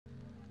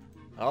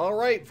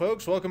Alright,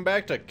 folks, welcome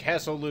back to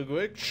Castle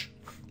Lugwich,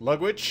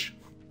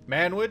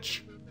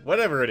 Manwich,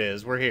 whatever it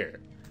is, we're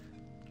here.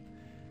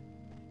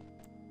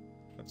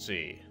 Let's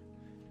see.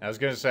 I was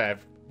gonna say,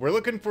 we're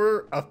looking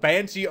for a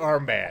fancy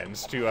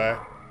armbands to,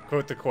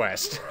 quote the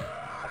quest.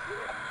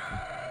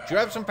 Do you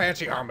have some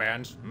fancy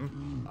armbands?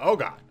 Hmm? Oh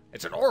god,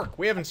 it's an orc!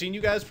 We haven't seen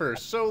you guys for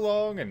so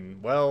long, and,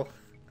 well,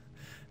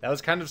 that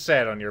was kind of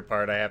sad on your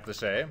part, I have to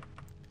say.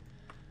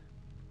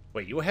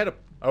 Wait, you had a...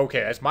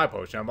 Okay, that's my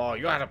potion. I'm all,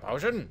 you had a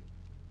potion?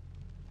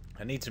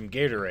 I need some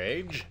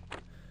Gatorade.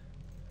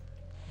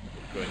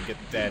 Go ahead and get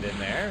that in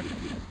there.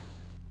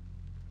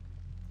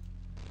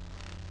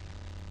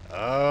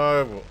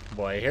 Oh,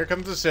 boy, here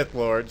comes the Sith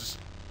Lords.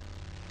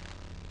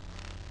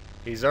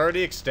 He's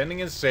already extending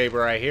his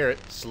saber, I hear it.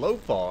 Slow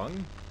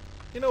falling.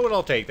 You know what,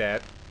 I'll take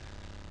that.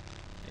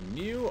 And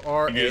you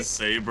are a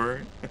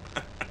saber.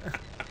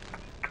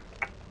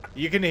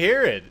 You can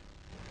hear it.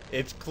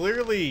 It's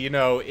clearly, you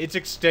know, it's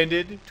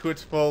extended to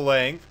its full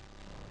length.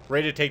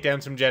 Ready to take down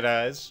some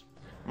Jedis.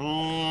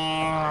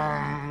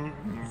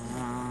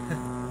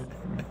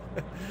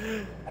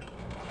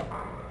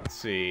 Let's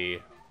see.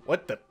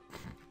 What the...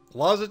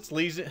 Closets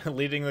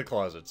leading the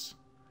closets.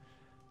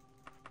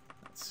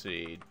 Let's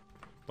see.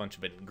 Bunch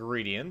of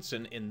ingredients.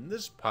 And in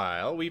this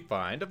pile, we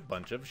find a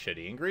bunch of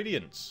shitty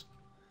ingredients.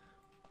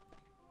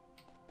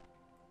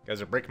 You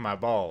guys are breaking my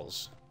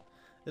balls.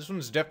 This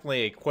one's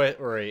definitely a quest,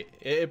 or it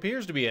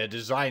appears to be a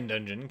design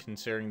dungeon,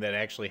 considering that it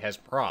actually has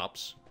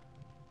props.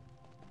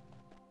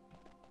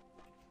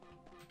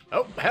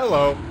 Oh,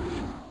 hello.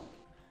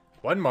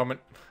 One moment.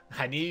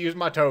 I need to use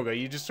my toga.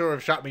 You just sort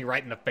of shot me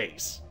right in the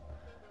face.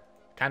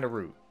 Kind of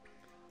rude.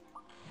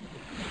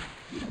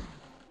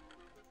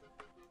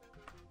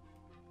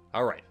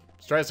 Alright,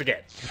 let's try this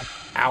again.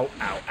 Ow,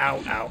 ow,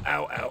 ow, ow,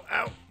 ow, ow,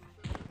 ow.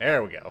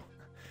 There we go.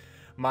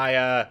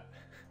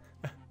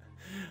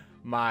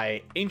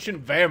 My ancient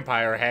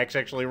vampire hacks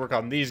actually work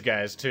on these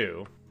guys,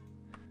 too.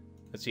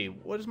 Let's see,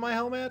 what is my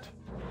helmet?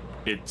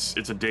 It's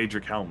a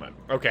Daedric helmet.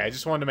 Okay, I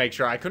just wanted to make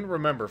sure. I couldn't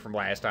remember from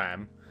last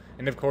time.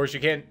 And of course, you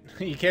can't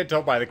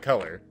tell by the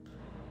color.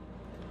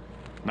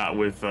 Not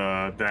with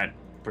that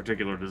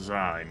particular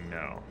design,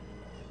 no.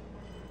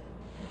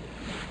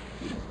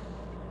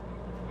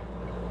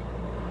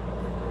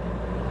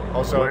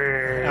 Also,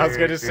 I was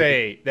gonna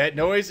say, that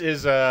noise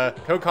is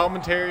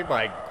co-commentary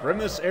by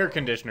Grimith's air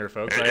conditioner,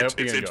 folks. I hope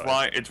you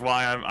enjoy. It's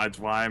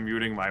why I'm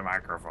muting my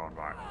microphone.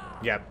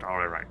 Yep.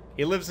 All right.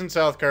 He lives in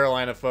South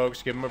Carolina,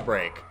 folks. Give him a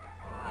break.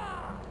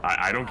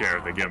 I don't care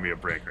if they give me a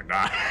break or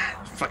not.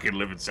 I fucking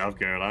live in South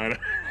Carolina.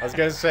 I was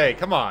gonna say,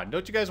 come on.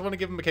 Don't you guys want to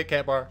give him a Kit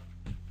Kat bar?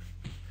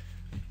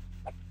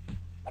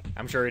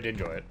 I'm sure he'd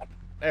enjoy it.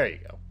 There you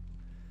go.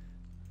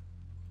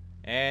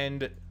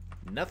 And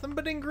nothing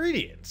but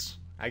ingredients.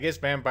 I guess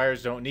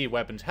vampires don't need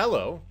weapons.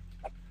 Hello.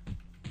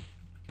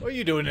 What are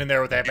you doing in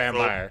there with that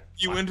vampire?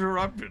 You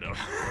interrupted him.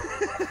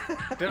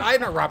 Did I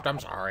interrupt? I'm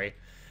sorry.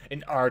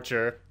 An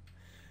archer.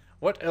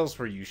 What else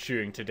were you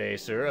shooting today,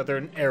 sir, other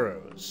than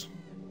arrows?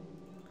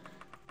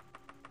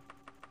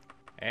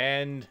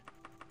 And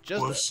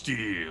just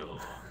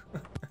steel.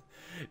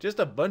 Just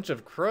a bunch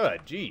of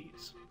crud.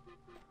 Jeez.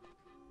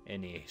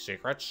 Any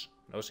secrets?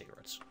 No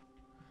secrets.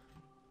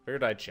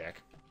 Figured I'd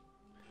check.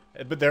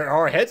 But there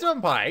are heads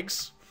on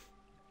pikes.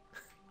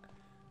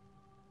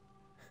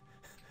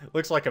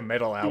 Looks like a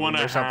metal album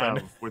or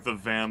something. Have with a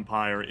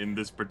vampire in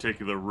this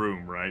particular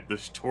room, right?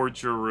 This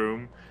torture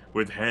room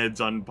with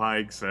heads on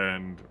pikes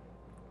and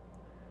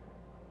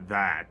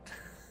that.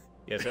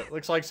 Yes, it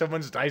looks like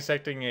someone's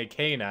dissecting a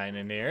canine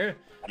in here.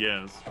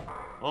 Yes,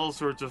 all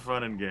sorts of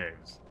fun and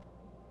games.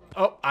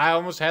 Oh, I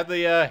almost had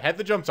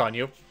the jumps on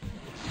you.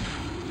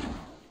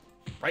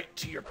 Right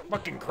to your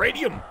fucking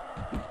cranium.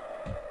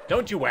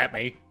 Don't you whap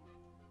me.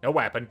 No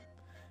whapping.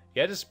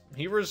 Yeah,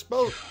 he was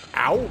supposed.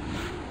 Ow.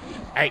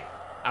 Hey.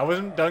 I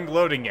wasn't done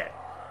gloating yet.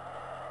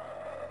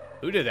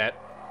 Who did that?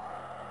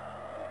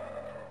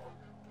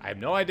 I have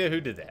no idea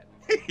who did that.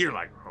 You're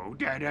like, who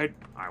did it?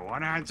 I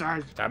want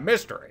answers. It's a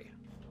mystery.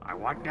 I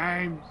want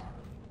names.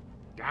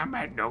 Damn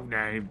it, no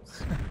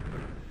names.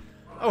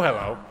 Oh,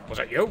 hello. Was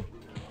that you?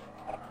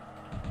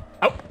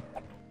 Oh!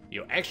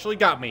 You actually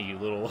got me, you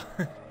little...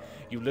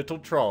 you little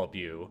trollop,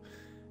 you.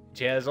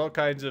 She has all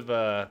kinds of,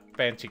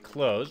 fancy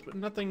clothes, but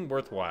nothing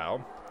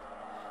worthwhile.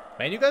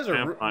 Man, you guys are...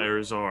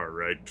 Vampires are,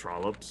 right,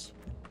 trollops?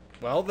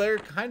 Well, they're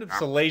kind of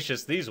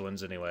salacious, these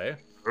ones, anyway.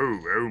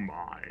 Oh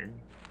my.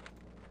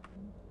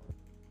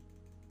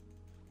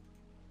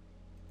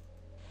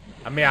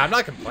 I mean, I'm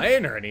not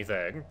complaining or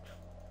anything.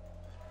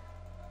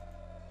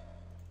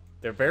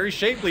 They're very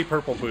shapely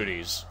purple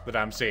booties that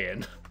I'm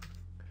seeing. At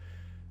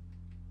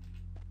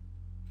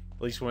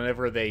least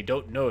whenever they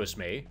don't notice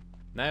me.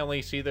 And I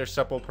only see their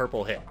supple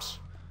purple hips.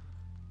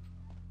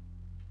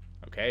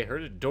 Okay,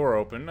 heard a door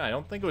open. I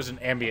don't think it was an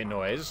ambient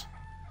noise.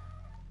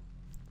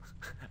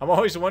 I'm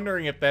always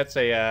wondering if that's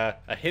a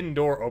hidden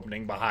door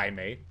opening behind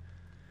me.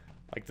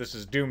 Like this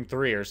is Doom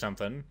 3 or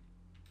something.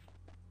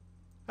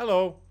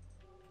 Hello.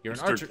 You're an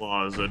Monster archer.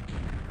 Closet.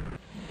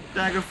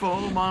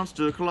 Daggerfall,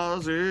 monster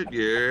closet,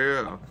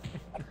 yeah.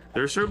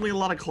 There's certainly a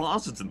lot of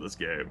closets in this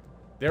game.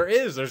 There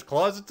is. There's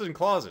closets and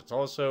closets.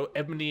 Also,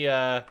 ebony,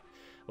 what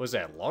was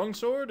that,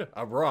 longsword?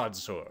 A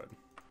broadsword.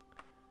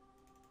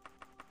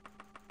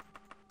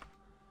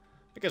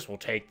 I guess we'll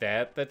take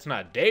that. That's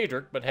not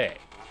Daedric, but hey.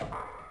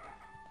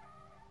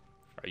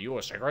 Are you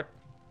a secret?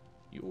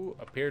 You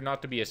appear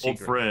not to be a secret.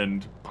 Old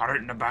friend, put it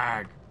in the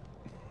bag.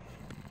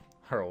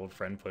 Our old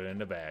friend put it in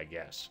the bag,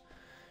 yes.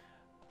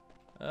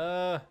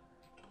 I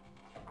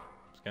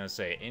was gonna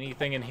say,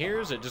 anything in here?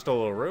 Is it just a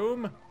little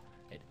room?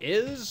 It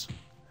is.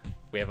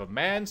 We have a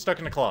man stuck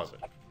in a closet.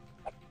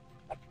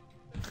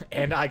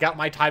 And I got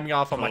my timing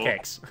off on my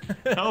kicks.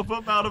 Help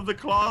him out of the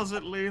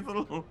closet,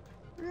 Lethal.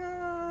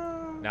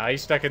 Yeah. Now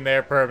he's stuck in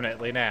there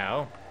permanently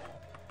now.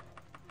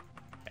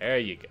 There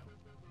you go.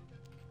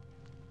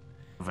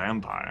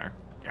 Vampire.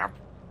 Yep.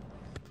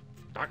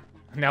 Stuck.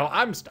 Now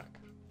I'm stuck.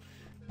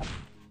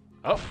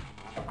 Oh,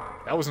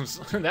 that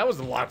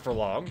wasn't locked for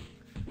long.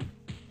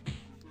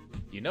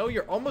 You know,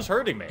 you're almost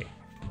hurting me.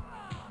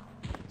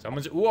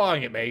 Someone's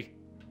oohing at me.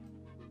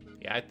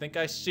 Yeah, I think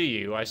I see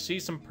you. I see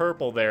some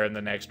purple there in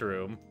the next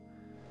room.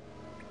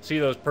 See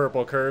those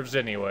purple curves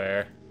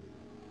anywhere.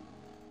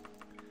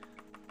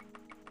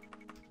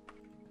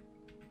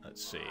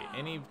 Let's see.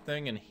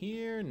 Anything in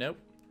here? Nope.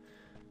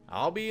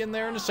 I'll be in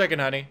there in a second,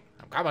 honey.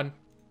 I'm coming.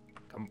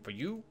 Come for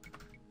you.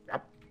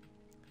 Yep.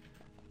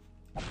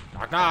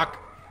 Knock, knock.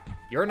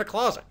 You're in a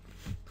closet.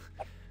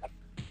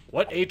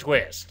 What a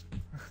twist.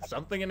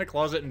 Something in a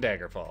closet in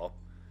Daggerfall.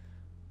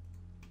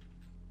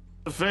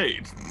 The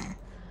fate.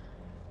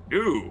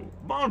 New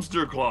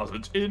monster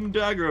closets in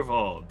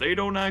Daggerfall. They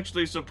don't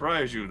actually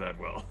surprise you that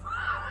well.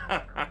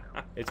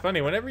 It's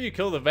funny, whenever you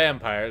kill the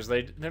vampires,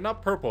 they're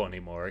not purple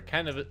anymore.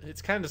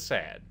 It's kind of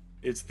sad.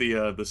 It's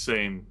the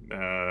same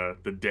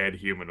the dead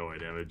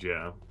humanoid image,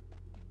 yeah.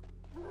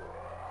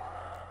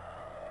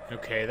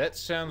 Okay, that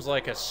sounds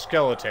like a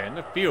skeleton.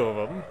 A few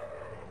of them.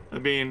 I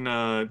mean,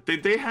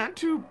 they had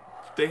to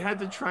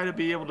try to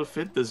be able to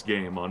fit this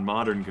game on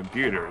modern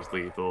computers,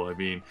 Lethal. I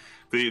mean,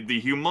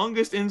 the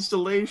humongous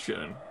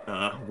installation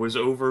was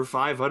over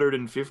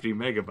 550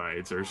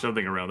 megabytes or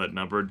something around that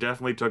number.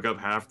 Definitely took up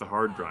half the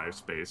hard drive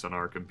space on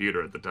our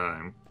computer at the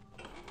time.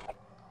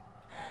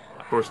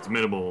 Of course, the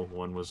minimal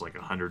one was like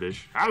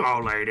 100-ish.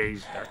 Hello,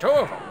 ladies. There are two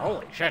of them.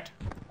 Holy shit.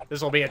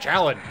 This'll be a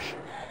challenge.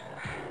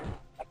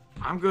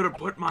 I'm gonna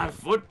put my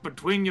foot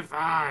between your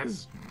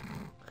thighs.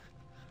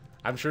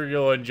 I'm sure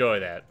you'll enjoy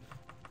that.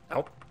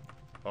 Nope.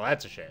 Well,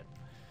 that's a shame.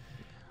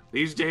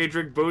 These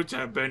Daedric boots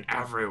have been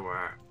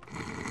everywhere.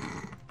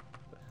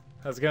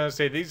 I was gonna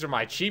say, these are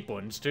my cheap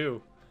ones,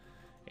 too.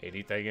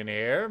 Anything in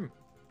here?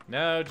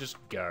 No, just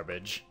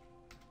garbage.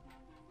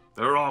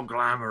 They're all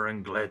glamour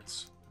and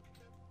glitz.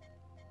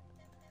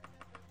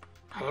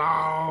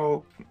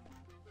 Hello?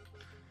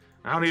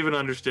 I don't even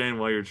understand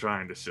why you're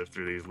trying to sift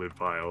through these loot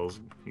piles,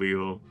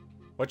 Lethal.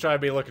 What should I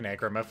be looking at,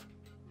 Grimith?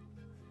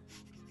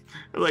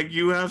 Like,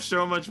 you have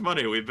so much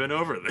money, we've been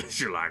over this.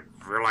 You're like,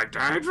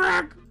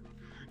 Daedric?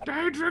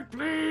 Daedric,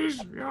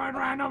 please? You're in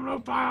random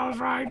loot piles,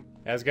 right?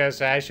 I was gonna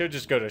say, I should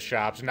just go to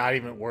shops and not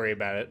even worry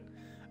about it.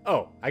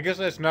 Oh, I guess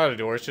that's not a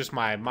door, it's just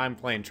my mind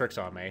playing tricks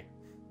on me.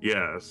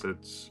 Yes,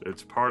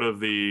 it's part of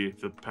the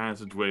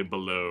passageway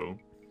below.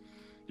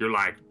 You're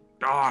like,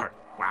 door,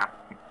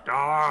 whap,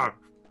 door,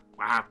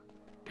 whap,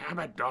 damn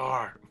it,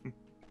 door.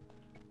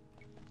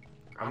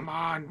 Come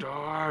on,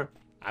 door.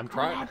 I'm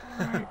trying.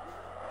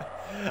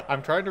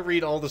 I'm trying to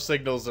read all the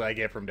signals that I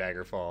get from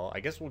Daggerfall.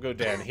 I guess we'll go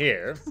down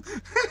here.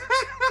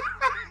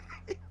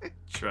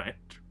 Trying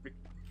to read.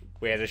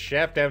 We had a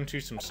shaft down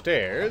to some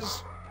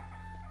stairs.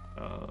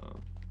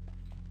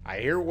 I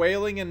hear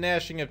wailing and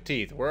gnashing of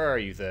teeth. Where are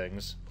you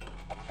things?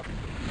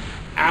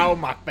 Ow,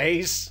 my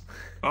face!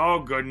 Oh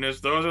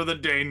goodness, those are the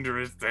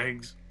dangerous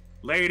things.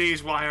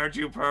 Ladies, why aren't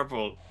you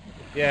purple?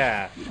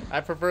 Yeah, I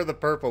prefer the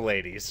purple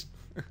ladies.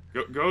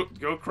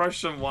 Go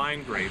crush some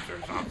wine grapes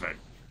or something.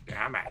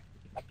 Damn it.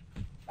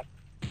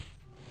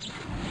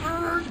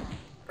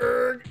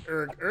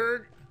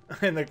 Erg.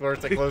 And of course,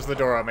 they close the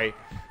door on me.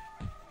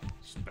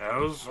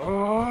 Spell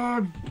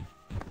sword.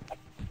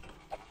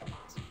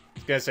 I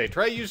was gonna say,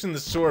 try using the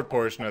sword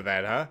portion of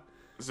that, huh?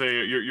 So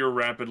you're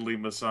rapidly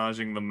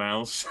massaging the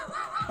mouse.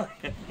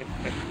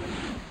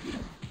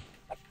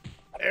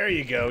 There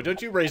you go.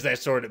 Don't you raise that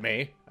sword at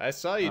me. I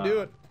saw you do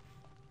it.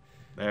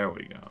 There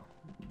we go.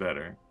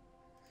 Better.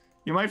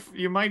 You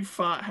might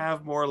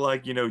have more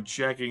like, you know,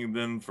 checking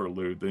them for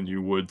loot than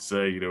you would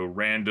say, you know,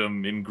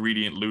 random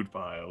ingredient loot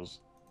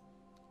piles.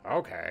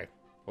 Okay.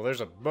 Well,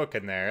 there's a book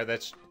in there.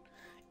 That's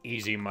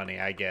easy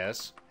money, I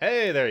guess.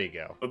 Hey, there you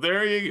go. Well,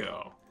 there you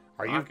go.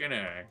 Are you... Fucking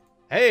A.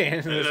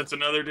 Hey! That's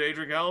another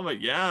Daedric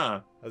helmet, yeah.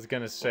 I was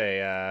gonna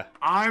say,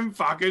 I'm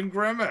fucking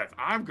Grimith.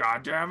 I'm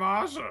goddamn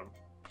awesome.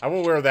 I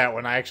will wear that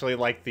one. I actually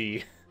like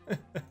the...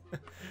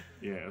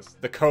 Yes.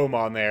 the comb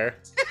on there.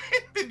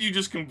 Did you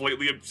just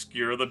completely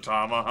obscure the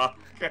tomahawk?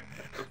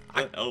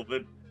 The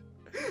helmet.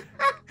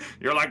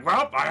 You're like,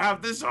 well, I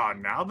have this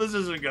on now. This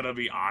isn't gonna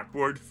be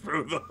awkward.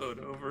 Throw the hood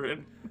over it.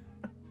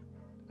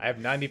 I have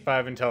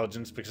 95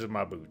 intelligence because of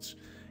my boots.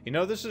 You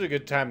know, this is a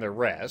good time to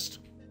rest.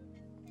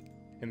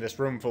 In this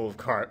room full of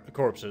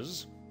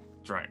corpses.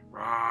 That's right.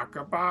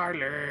 Rockabye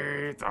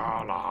lethal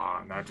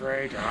on the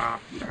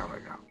treetop. There we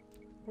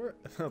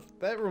go.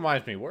 That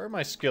reminds me, where are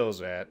my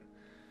skills at?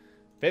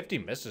 50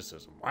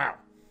 mysticism. Wow.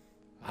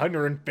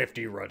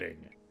 150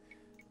 running.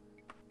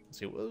 Let's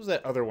see, what was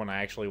that other one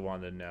I actually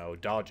wanted to know?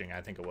 Dodging,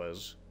 I think it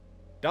was.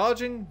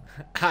 Dodging?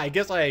 I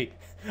guess I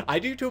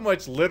do too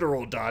much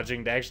literal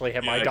dodging to actually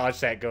have my dodge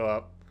stat go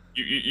up.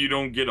 You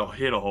don't get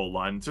hit a whole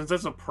lot. And since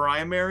that's a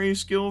primary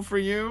skill for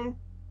you,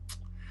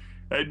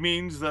 it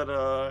means that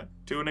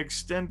to an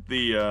extent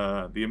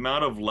the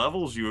amount of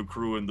levels you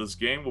accrue in this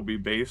game will be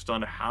based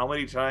on how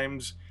many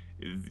times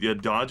the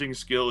dodging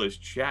skill is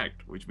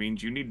checked, which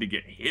means you need to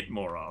get hit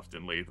more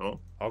often,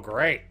 Lethal. Oh,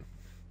 great.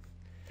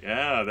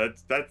 Yeah,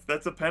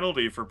 that's a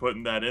penalty for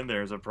putting that in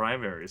there as a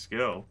primary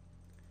skill.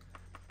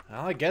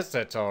 Well, I guess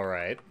that's all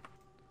right.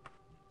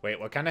 Wait,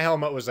 what kind of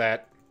helmet was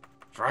that?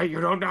 That's right, you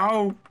don't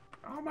know.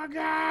 Oh my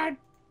god.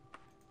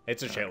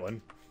 It's a shit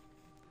one.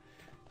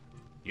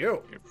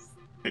 You.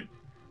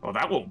 Well,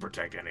 that won't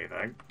protect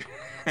anything.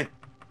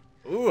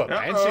 Ooh, a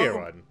fancier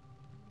one.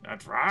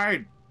 That's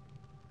right.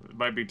 It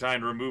might be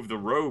time to remove the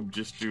robe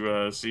just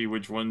to see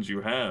which ones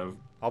you have.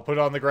 I'll put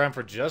it on the ground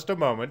for just a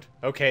moment.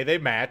 Okay, they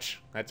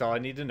match. That's all I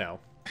need to know.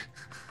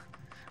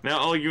 Now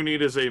all you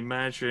need is a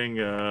matching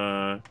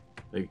the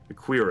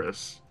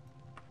cuirass.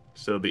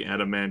 So the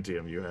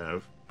adamantium you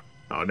have.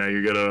 Oh, now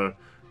you're gonna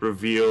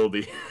reveal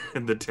the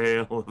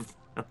tail of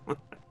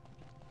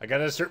I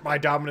gotta assert my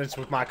dominance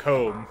with my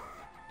comb.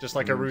 Just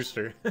like a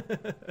rooster.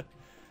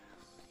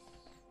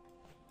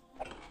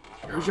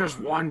 You're just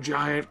one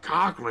giant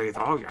cock,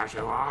 Lethal. Yes,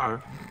 you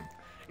are.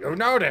 You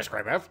know this,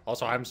 Grimith.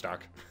 Also, I'm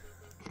stuck.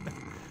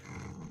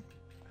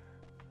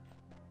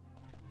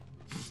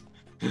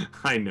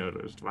 I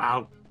noticed.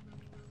 Wow.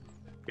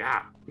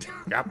 Yeah.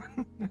 Yep.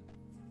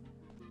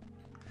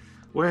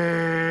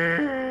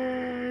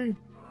 Way.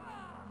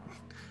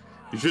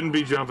 You shouldn't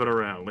be jumping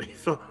around,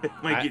 Lethal. It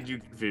might get you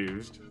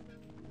confused.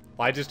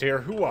 Well, I just hear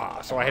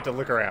hoo-ah, so I had to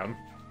look around.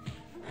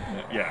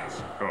 Yes,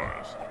 of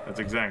course. That's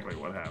exactly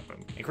what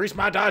happened. Increase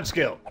my dodge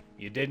skill.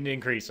 You didn't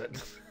increase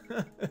it.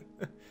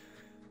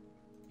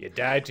 You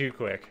died too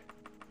quick.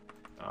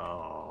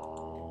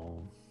 Oh.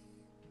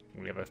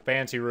 We have a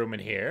fancy room in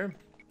here.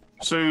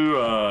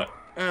 So,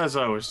 as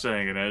I was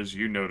saying, and as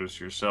you notice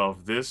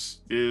yourself, this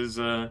is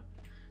a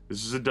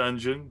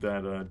dungeon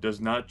that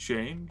does not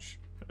change.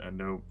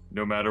 No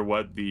matter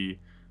what the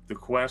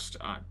quest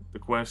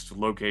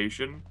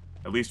location,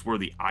 at least where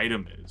the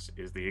item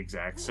is the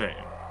exact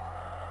same.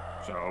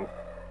 So,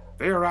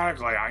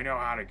 theoretically, I know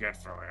how to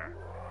get through here.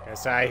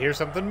 Guess I hear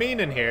something mean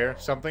in here.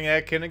 Something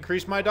that can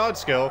increase my dodge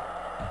skill.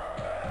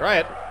 Try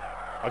it.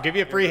 I'll give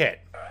you a free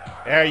hit.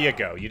 There you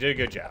go. You did a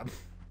good job.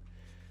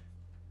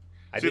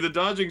 See, the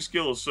dodging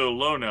skill is so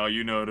low now,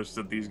 you notice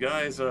that these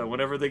guys,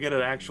 whenever they get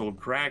an actual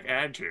crack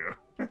at you,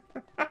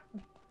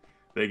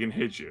 they can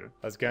hit you.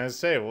 I was gonna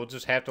say, we'll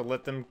just have to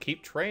let them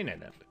keep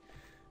training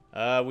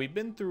it. We've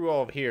been through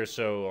all of here,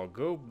 so I'll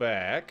go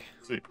back.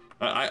 See,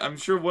 I'm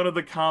sure one of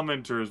the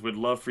commenters would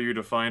love for you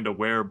to find a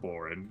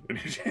wereborn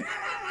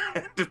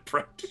to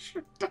practice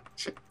your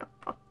dodging.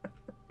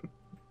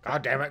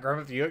 God damn it,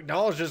 Grimith, you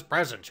acknowledged his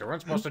presence. You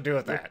weren't supposed to do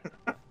with that.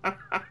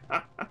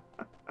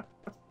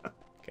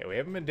 Okay, we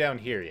haven't been down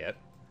here yet.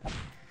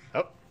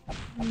 Oh.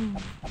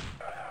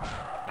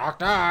 Knock,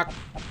 knock.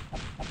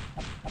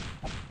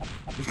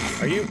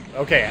 Are you...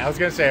 Okay, I was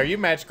gonna say, are you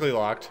magically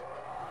locked?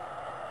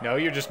 No,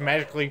 you're just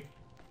magically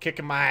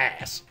kicking my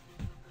ass.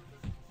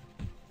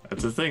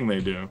 That's a thing they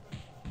do.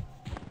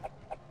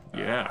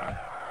 Yeah.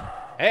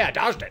 Hey, I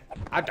dodged it.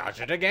 I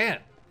dodged it again.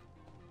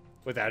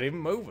 Without even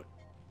moving.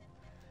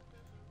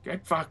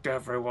 Get fucked,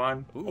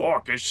 everyone. Ooh.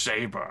 Orcish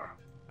saber.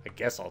 I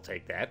guess I'll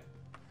take that.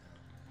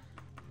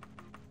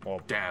 Oh,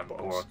 damn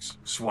orcs.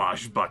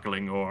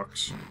 Swashbuckling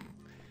orcs. I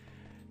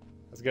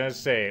was gonna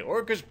say,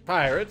 orcish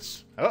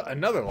pirates. Oh,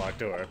 another locked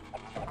door.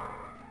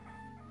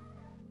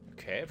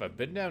 Okay, have I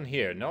been down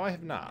here? No, I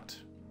have not.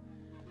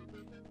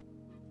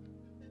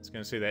 I was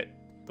gonna say that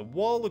the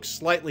wall looks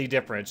slightly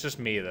different. It's just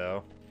me,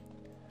 though.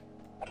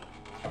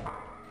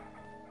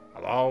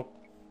 Hello?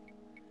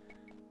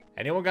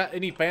 Anyone got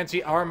any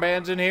fancy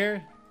armbands in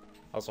here?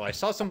 Also, I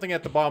saw something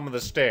at the bottom of the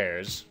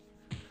stairs.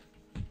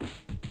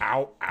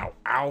 Ow, ow,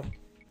 ow.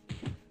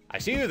 I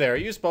see you there. Are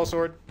you a spell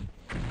sword?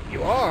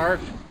 You are.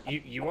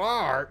 You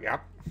are.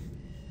 Yep.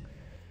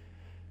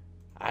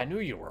 I knew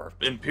you were.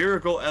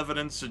 Empirical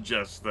evidence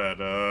suggests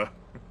that,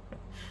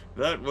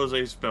 that was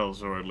a spell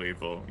sword,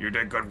 Lethal. You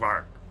did good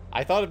work.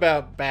 I thought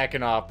about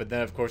backing off, but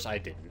then, of course, I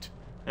didn't.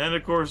 And,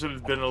 of course, it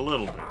has been a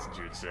little bit since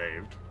you'd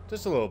saved.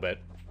 Just a little bit.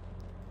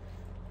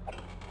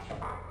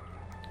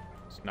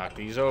 Let's knock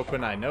these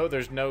open. I know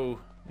there's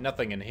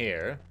nothing in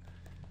here.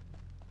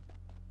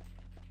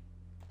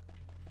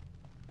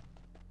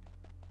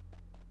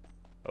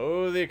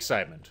 Oh, the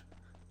excitement.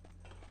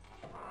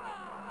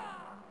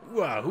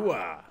 Hooah,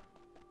 hooah.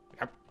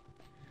 Yep.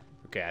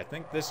 Okay, I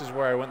think this is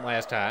where I went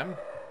last time.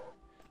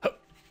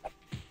 Hup.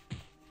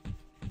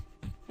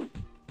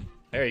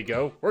 There There you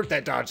go. Work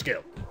that dodge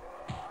skill.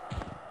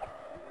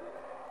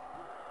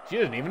 She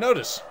didn't even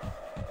notice.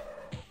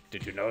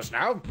 Did you notice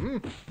now? Hmm?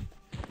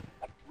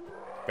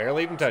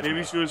 Barely even touched me.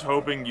 Maybe she was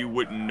hoping you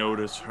wouldn't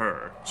notice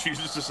her. She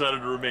just decided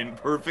to remain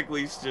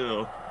perfectly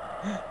still.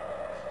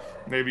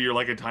 Maybe you're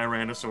like a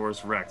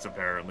Tyrannosaurus Rex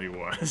apparently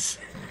was.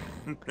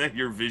 That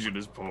your vision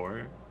is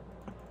poor.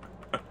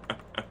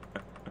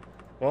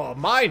 Well,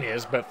 mine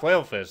is, but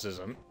FlailFist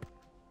isn't.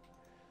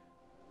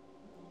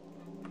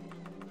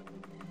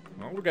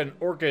 Well, we got an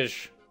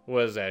orcish,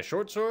 what is that,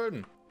 short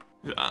sword?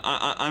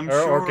 I'm or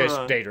sure...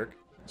 orcish Daedric.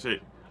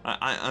 See,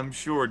 I'm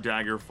sure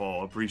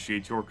Daggerfall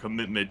appreciates your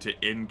commitment to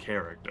in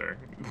character.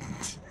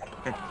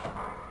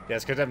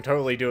 Yes, because I'm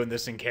totally doing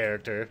this in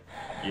character.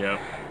 Yep.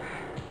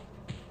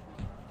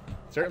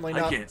 Certainly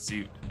not.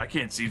 I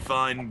can't see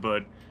fine,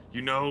 but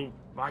you know,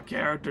 my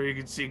character you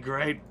can see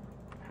great.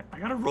 I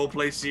gotta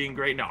roleplay seeing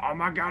great now. Oh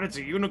my god, it's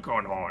a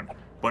unicorn horn.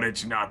 But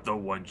it's not the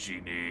one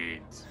she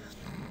needs.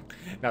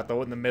 Not the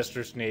one the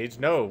mistress needs.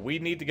 No, we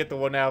need to get the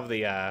one out of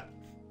the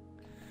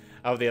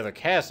other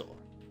castle.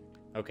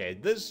 Okay,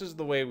 this is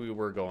the way we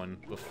were going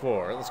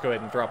before. Let's go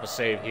ahead and drop a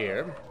save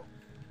here.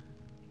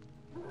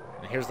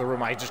 And here's the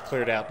room I just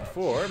cleared out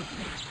before.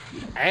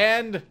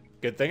 And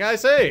good thing I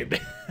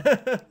saved.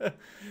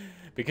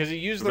 Because he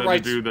used the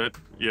right... do that.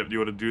 Yep, you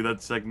want to do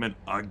that segment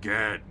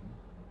again.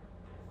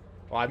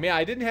 Well, I mean,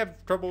 I didn't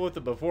have trouble with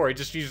it before. He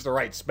just used the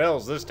right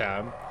spells this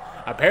time.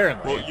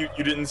 Apparently. Well, you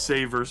didn't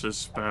say versus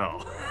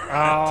spell.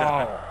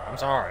 Oh, I'm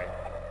sorry.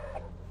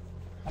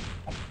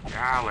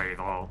 Yeah,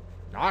 Lethal.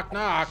 Knock,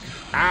 knock.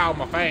 Ow,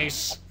 my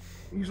face.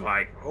 He's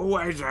like, who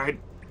is it?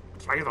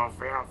 It's Lethal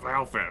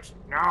FlailFist.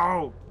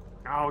 No,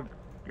 no,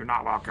 you're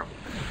not welcome.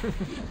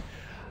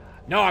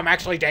 No, I'm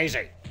actually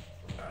Daisy.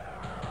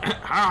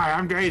 Hi,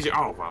 I'm Daisy.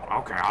 Oh, well,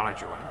 okay, I'll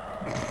let you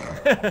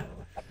in.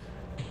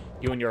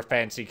 You and your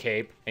fancy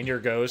cape and your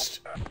ghost.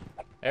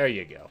 There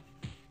you go.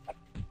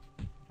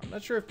 I'm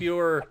not sure if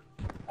you're...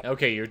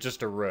 Okay, you're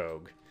just a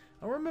rogue.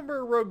 I remember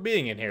a rogue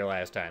being in here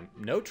last time.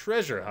 No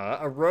treasure, huh?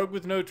 A rogue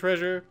with no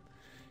treasure?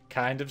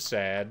 Kind of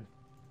sad.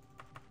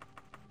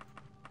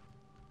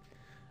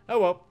 Oh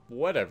well,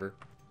 whatever.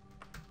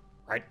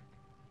 Right.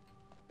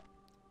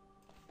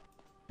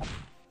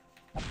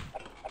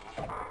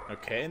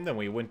 Okay, and then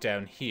we went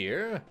down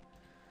here.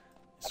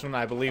 This one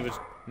I believe is...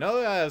 No,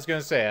 I was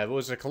gonna say, it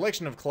was a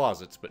collection of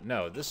closets, but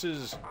no, this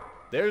is...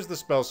 There's the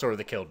spell sword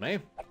that killed me.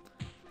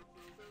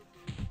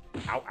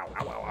 Ow, ow,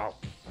 ow, ow, ow.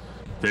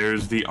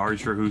 There's the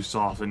archer who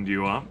softened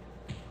you up.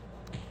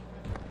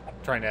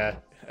 Trying to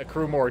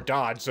accrue more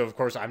dodge, so of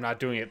course I'm not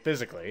doing it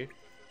physically.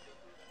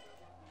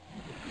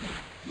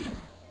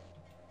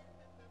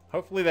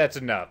 Hopefully that's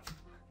enough.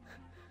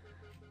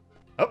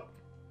 Oh.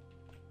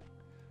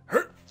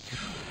 Hurt.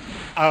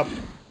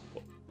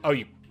 Oh,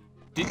 you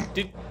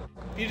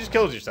just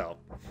killed yourself.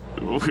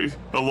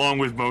 Along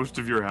with most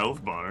of your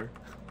health bar.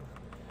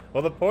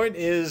 Well, the point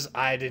is,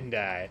 I didn't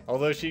die.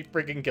 Although she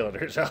freaking killed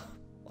herself.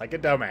 Like a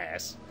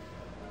dumbass.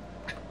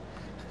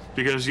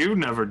 Because you've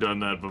never done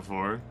that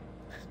before.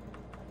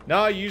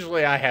 No,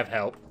 usually I have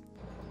help.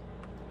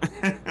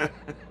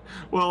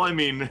 Well, I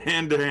mean,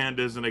 hand-to-hand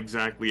isn't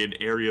exactly an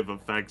area of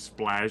effect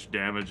splash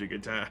damaging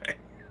attack.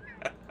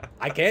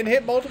 I can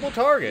hit multiple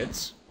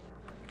targets.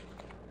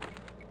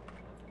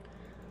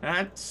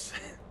 That's...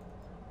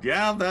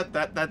 Yeah,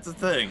 that's a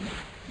thing.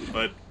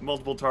 But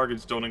multiple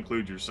targets don't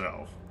include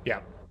yourself.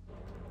 Yep.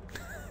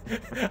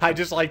 I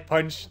just, like,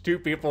 punch two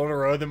people in a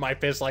row, then my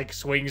fist, like,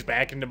 swings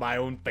back into my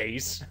own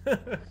face.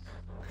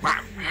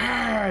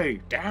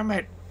 Hey, damn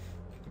it.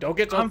 Don't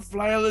get I'm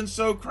flailing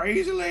so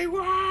crazily.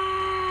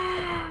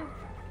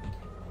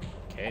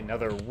 Okay,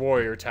 another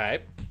warrior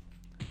type.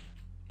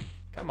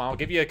 Come on, I'll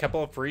give you a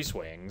couple of free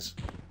swings.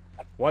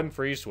 One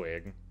free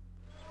swing.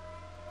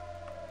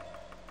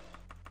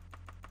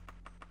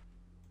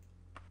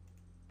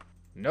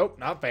 Nope,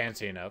 not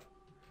fancy enough.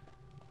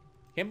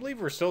 Can't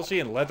believe we're still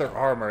seeing leather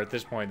armor at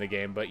this point in the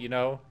game, but you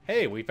know,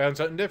 hey, we found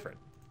something different.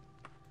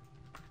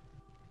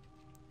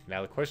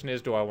 Now the question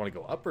is, do I want to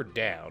go up or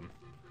down?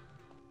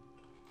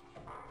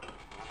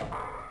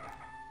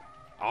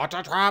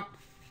 Auto trap!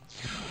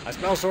 I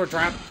smell sword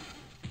trap!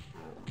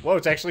 Whoa,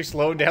 it's actually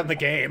slowing down the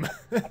game.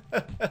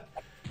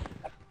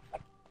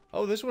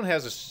 Oh, this one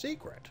has a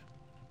secret.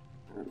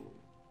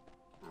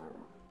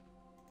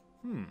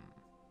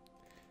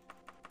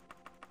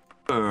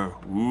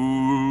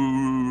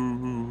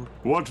 Ooh,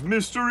 what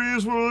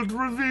mysteries will it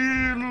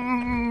reveal?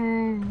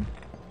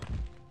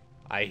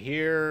 I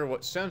hear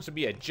what sounds to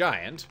be a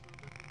giant.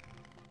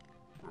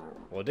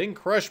 Well, it didn't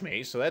crush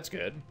me, so that's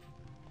good.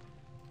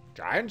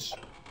 Giants?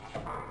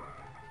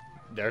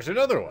 There's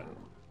another one.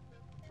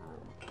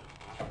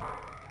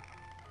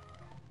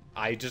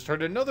 I just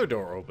heard another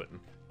door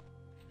open.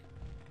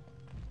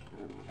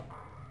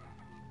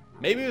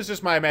 Maybe it was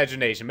just my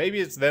imagination. Maybe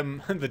it's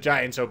them, the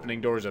giants,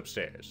 opening doors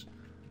upstairs.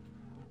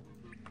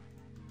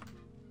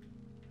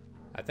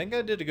 I think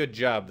I did a good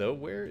job, though.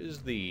 Where is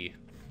the...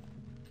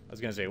 I was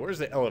gonna say, where's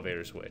the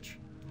elevator switch?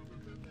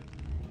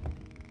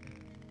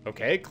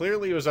 Okay,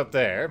 clearly it was up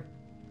there.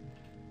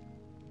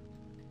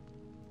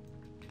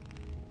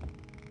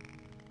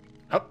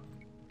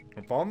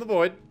 Don't fall in the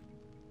void.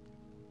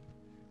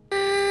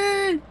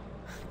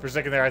 For a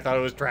second there, I thought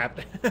it was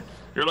trapped.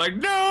 You're like,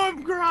 no,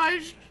 I'm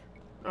crushed.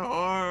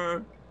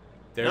 Or,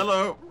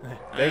 hello.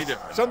 There's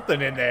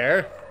something in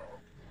there.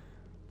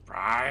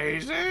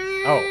 Prizes.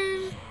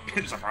 Oh.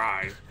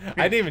 Surprise.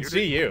 I didn't even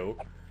see you.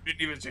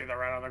 Didn't even see the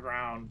rat on the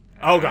ground.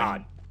 Oh,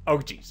 God. Oh,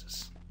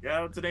 Jesus.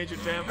 Yeah, it's an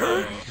ancient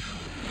vampire.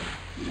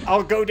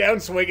 I'll go down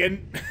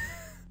swinging.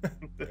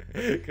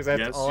 Because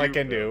that's all I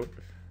can do.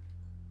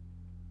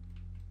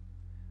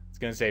 I was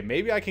going to say,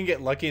 maybe I can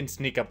get lucky and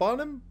sneak up on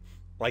him?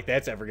 Like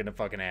that's ever going to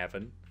fucking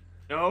happen.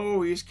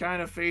 No, he's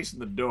kind of facing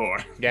the door.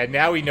 Yeah,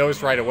 now he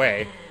knows right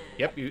away.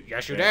 Yep,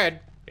 yes, you're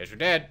dead. Yes, you're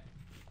dead.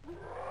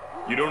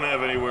 You don't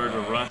have anywhere to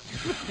run.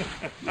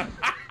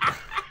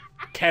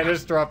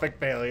 Catastrophic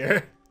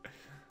failure.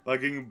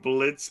 Fucking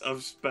blitz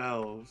of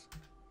spells.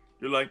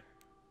 You're like,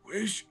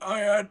 wish I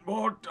had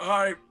more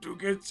time to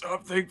get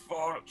something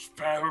for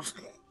spells.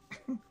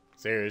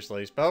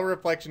 Seriously, spell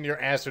reflection,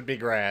 your ass would be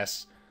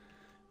grass.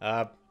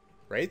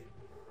 Wraith?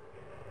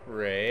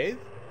 Wraith?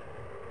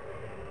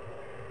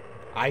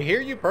 I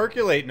hear you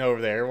percolating over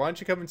there. Why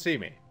don't you come and see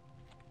me?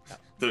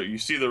 You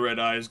see the red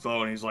eyes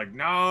glow, and he's like,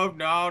 no,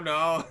 no,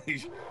 no.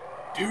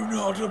 Do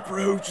not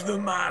approach the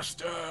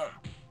master.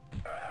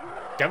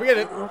 Come get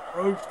it.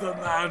 Approach the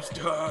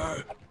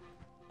master.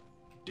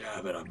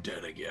 Damn it, I'm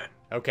dead again.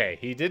 Okay,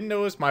 he didn't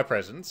notice my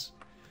presence.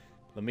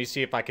 Let me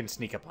see if I can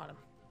sneak up on him.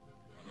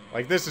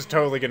 Like, this is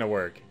totally gonna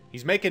work.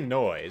 He's making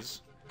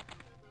noise.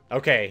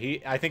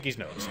 Okay, I think he's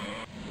noticed.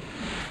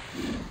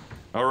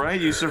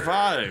 Alright, you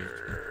survived.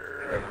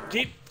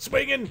 Keep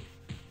swinging.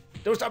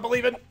 Don't stop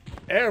believing.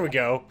 There we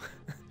go.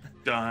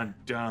 Dun,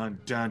 dun,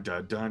 dun,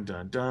 dun, dun,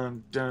 dun,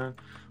 dun, dun.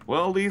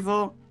 Well,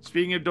 Lethal,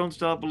 speaking of don't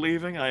stop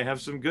believing, I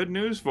have some good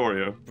news for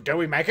you. Do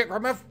we make it,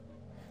 Grimith?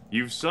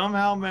 You've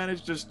somehow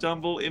managed to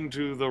stumble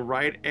into the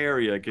right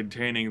area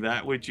containing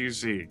that which you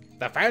seek.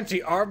 The fancy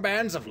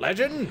armbands of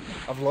legend?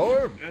 Of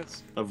lore?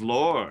 Yes, of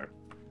lore.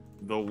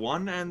 The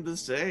one and the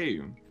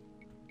same.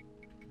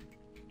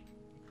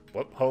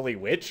 What, holy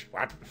witch?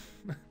 What?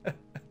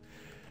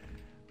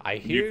 I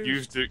hear... You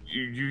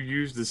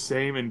used the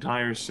same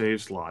entire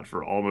save slot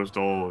for almost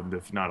all,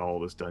 if not all,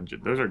 this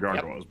dungeon. Those are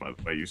gargoyles, by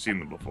the way. You've seen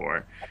them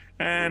before.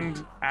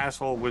 And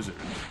asshole wizards.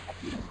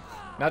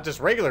 Not just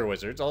regular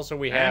wizards. Also,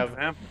 we have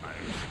vampires.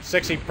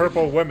 Sexy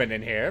purple women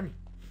in here.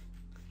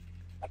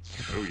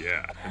 Oh,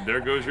 yeah. And there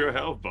goes your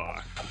health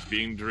bar. It's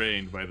being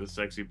drained by the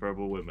sexy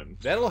purple women.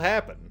 That'll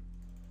happen.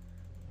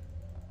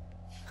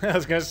 I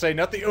was gonna say,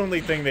 not the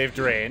only thing they've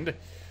drained.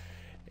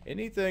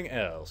 Anything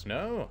else?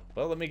 No?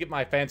 Well, let me get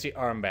my fancy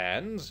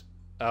armbands.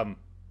 That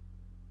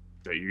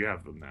you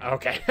have them now.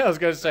 Okay, I was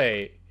gonna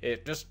say,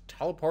 it just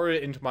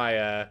teleported into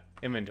my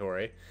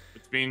inventory.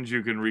 Which means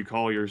you can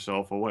recall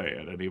yourself away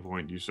at any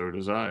point you so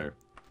desire.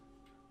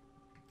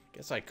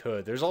 Guess I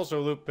could. There's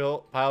also loot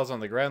piles on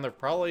the ground. They're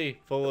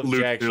probably full of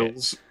Loot jack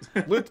pills.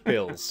 shit. Loot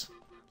pills.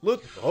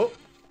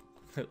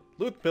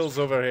 Loot pills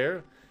over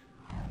here.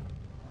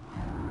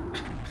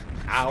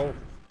 Ow.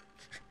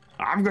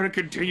 I'm gonna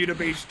continue to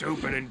be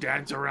stupid and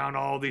dance around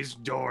all these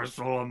doors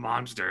full of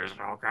monsters,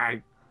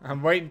 okay?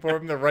 I'm waiting for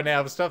him to run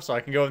out of stuff so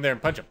I can go in there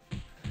and punch him.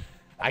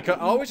 I could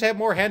always have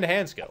more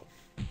hand-to-hand skill.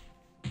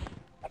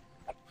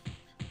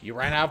 You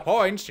ran out of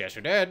points. Yes,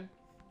 you're dead.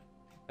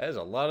 That is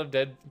a lot of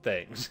dead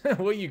things.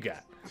 What you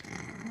got?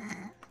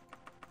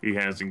 He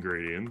has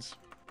ingredients.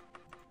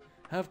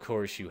 Of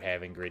course you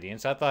have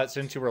ingredients. I thought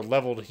since you were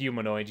leveled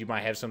humanoid, you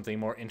might have something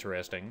more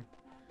interesting.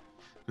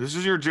 This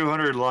is your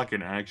 200 luck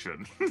in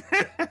action.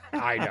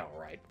 I know,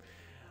 right?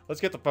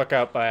 Let's get the fuck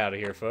out of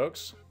here,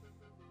 folks.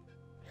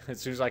 As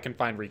soon as I can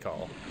find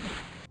recall.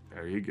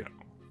 There you go.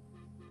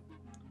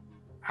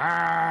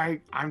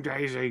 Hi, I'm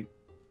Daisy.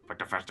 Put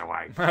the fist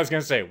away. I was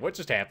gonna say, what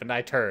just happened?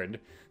 I turned.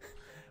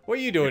 What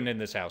are you doing in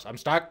this house? I'm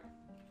stuck.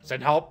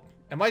 Send help.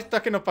 Am I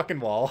stuck in a fucking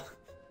wall?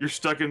 You're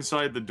stuck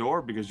inside the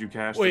door because you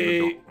cast the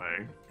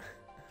doorway.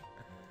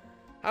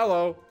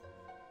 Hello.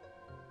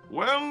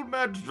 Well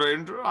met,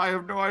 stranger. I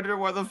have no idea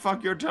why the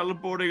fuck you're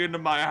teleporting into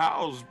my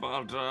house,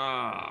 but,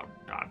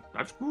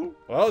 that's cool.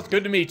 Well, it's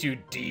good to meet you,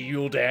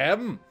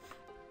 Duldam.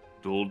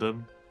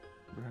 Duldam,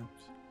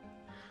 perhaps?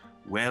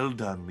 Well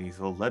done,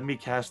 Lethal. Let me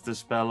cast the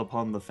spell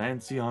upon the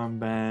fancy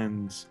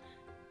armbands.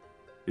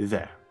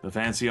 There. The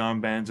fancy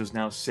armbands is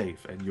now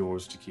safe and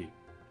yours to keep.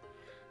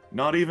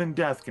 Not even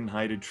death can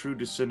hide a true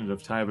descendant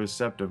of Tyber's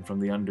Septum from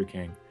the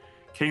Underking.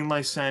 King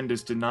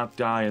Lysandus did not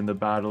die in the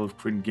Battle of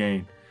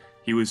Cringane.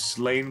 He was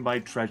slain by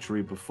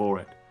treachery before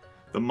it.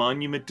 The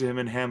monument to him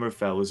in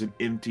Hammerfell is an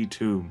empty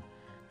tomb.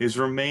 His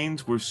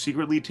remains were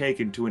secretly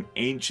taken to an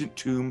ancient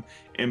tomb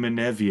in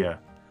Menevia,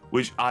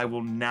 which I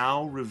will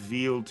now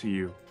reveal to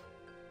you.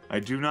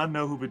 I do not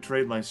know who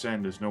betrayed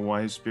Lysandus, nor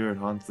why his spirit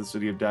haunts the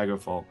city of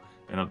Daggerfall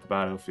and not the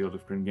battlefield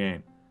of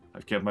Cringane.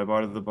 I've kept my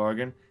part of the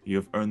bargain. You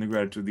have earned the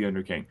gratitude of the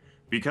Underking.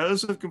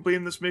 Because of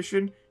completing this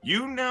mission,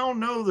 you now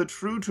know the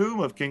true tomb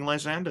of King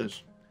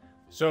Lysandus.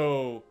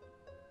 So,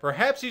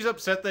 perhaps he's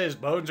upset that his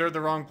bones are in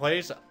the wrong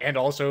place, and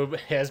also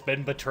has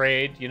been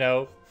betrayed, you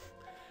know?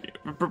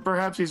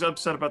 Perhaps he's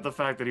upset about the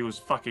fact that he was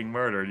fucking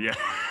murdered. Yeah.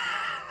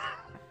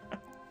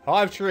 Oh,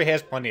 I'm sure he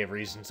has plenty of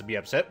reasons to be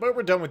upset, but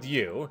we're done with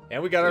you.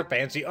 And we got our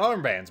fancy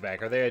armbands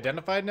back. Are they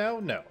identified now?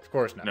 No, of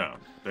course not. No,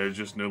 they're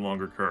just no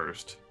longer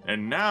cursed.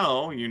 And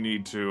now you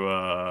need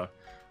to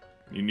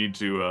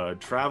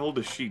travel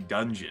to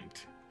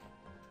Shedungent.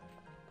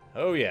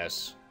 Oh,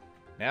 yes.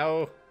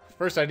 Now,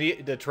 first I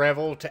need to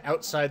travel to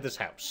outside this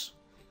house.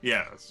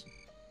 Yes,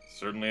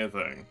 certainly a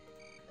thing.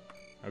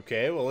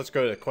 Okay, well, let's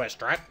go to the quest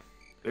track.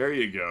 There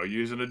you go,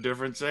 using a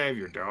different save.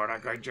 You're doing a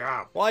good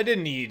job. Well, I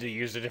didn't need to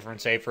use a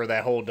different save for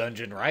that whole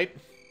dungeon, right?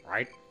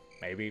 Right?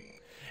 Maybe.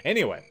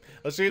 Anyway,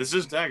 let's see. This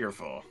is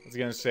Daggerfall. I was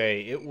gonna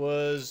say, it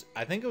was...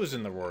 I think it was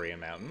in the Rorian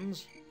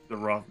Mountains. The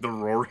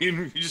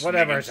Rorian?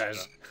 Whatever it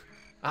says.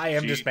 I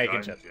am just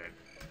making shit.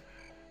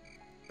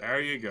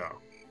 There you go.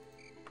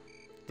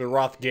 The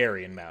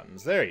Rothgarian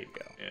Mountains. There you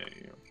go. There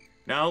you go.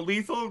 Now,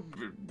 Lethal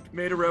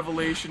made a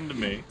revelation to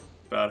me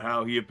about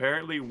how he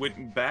apparently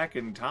went back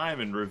in time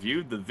and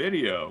reviewed the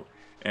video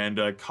and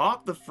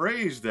caught the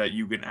phrase that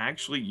you can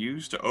actually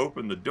use to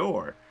open the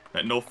door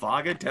that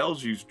Nilfgaard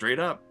tells you straight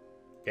up.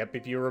 Yep,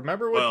 if you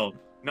remember what... Well,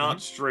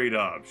 not straight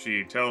up.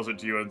 She tells it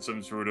to you in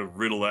some sort of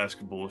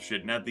riddle-esque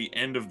bullshit, and at the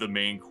end of the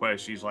main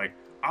quest, she's like,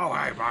 oh,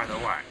 hey, by the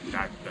way,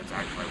 that's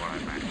actually what I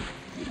meant.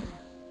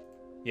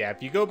 Yeah,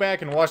 if you go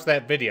back and watch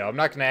that video, I'm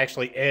not going to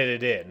actually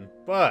edit it in,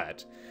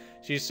 but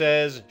she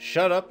says,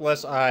 shut up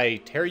lest I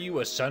tear you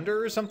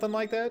asunder or something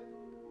like that?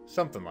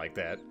 Something like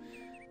that.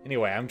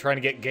 Anyway, I'm trying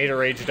to get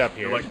Gatoraged up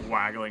here. You're like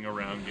waggling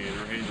around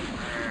Gatorade.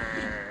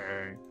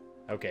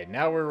 Okay,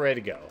 now we're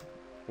ready to go.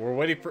 We're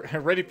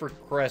ready for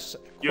quest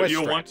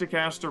You'll want to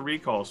cast a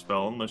recall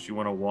spell unless you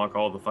want to walk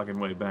all the fucking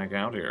way back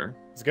out here.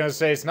 I was going to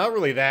say, it's not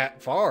really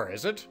that far,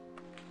 is it?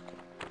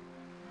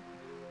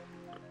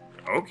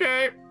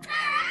 Okay.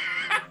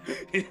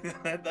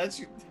 That's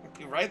you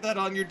write that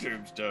on your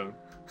tombstone.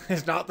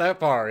 It's not that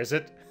far, is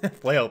it?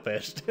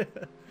 FlailFist. I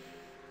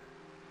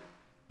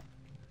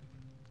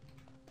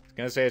was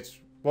gonna say it's...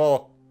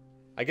 Well,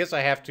 I guess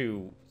I have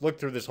to look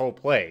through this whole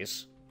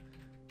place.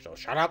 So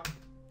shut up.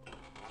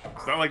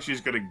 It's not like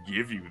she's gonna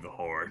give you the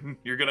horn.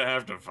 You're gonna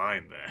have to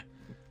find that.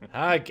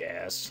 I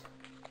guess.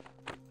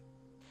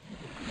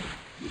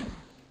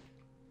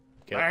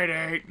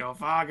 Lady,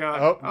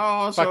 Nilfgaard.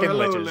 Oh, so fucking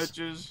hello, liches.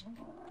 liches.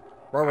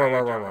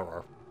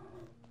 Roar.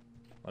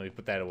 Let me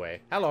put that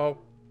away. Hello.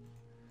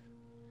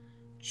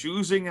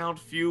 Choosing out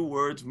few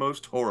words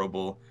most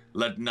horrible,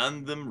 let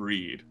none them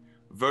read.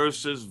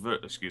 Verses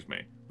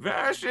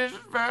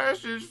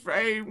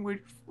frame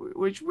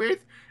which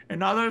with,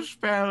 and other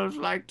spells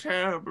like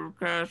terrible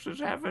curses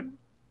heaven.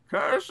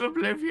 Curse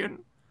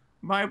oblivion.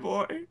 My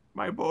boy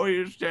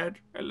is dead,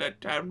 and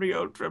let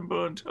Tamriel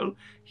tremble until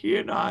he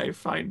and I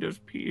find us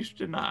peace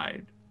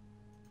denied.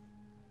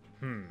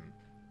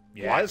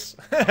 Yes?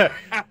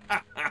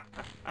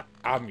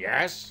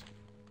 Yes?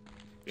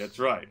 That's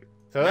right.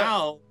 So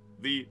now,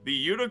 the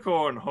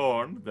unicorn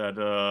horn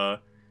that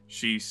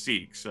she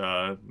seeks,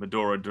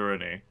 Medora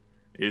Durrani,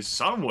 is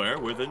somewhere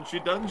within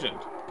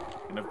Shedungent.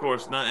 And of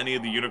course, not any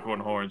of the unicorn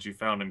horns you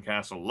found in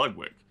Castle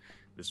Ludwig.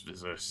 This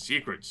is a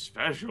secret,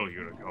 special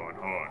unicorn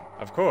horn.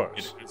 Of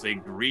course. It's a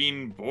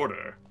green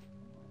border.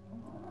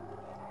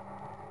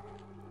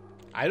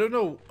 I don't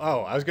know...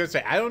 Oh, I was gonna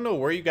say, I don't know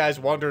where you guys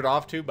wandered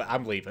off to, but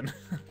I'm leaving.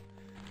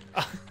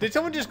 Did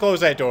someone just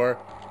close that door?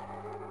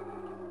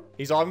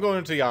 He's all, I'm going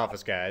into the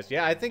office, guys.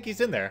 Yeah, I think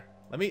he's in there.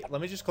 Let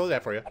me just close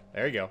that for you.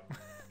 There you go.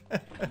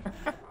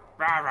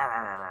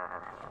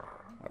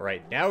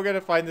 Alright, now we're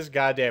gonna find this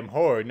goddamn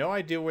horn. No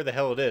idea where the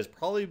hell it is.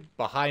 Probably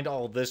behind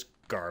all this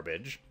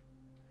garbage.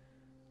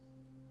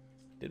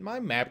 Did my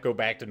map go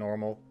back to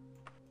normal?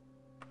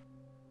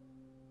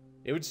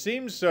 It would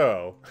seem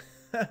so.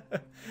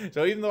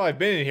 So even though I've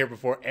been in here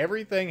before,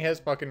 everything has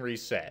fucking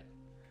reset.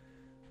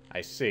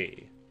 I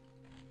see.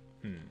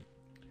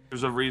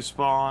 There's a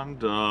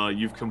respawn.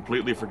 You've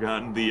completely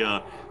forgotten the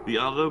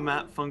auto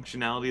map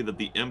functionality that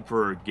the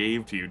Emperor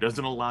gave to you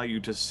doesn't allow you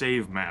to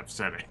save map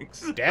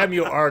settings. Damn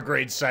you,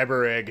 R-grade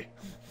cyber egg.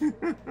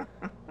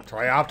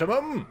 Try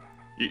Optimum.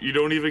 You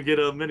don't even get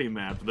a mini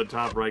map in the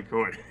top right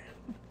corner.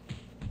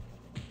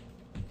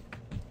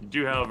 You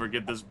do, however,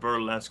 get this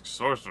burlesque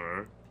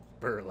sorcerer.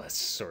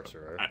 Burlesque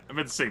sorcerer. I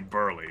meant to say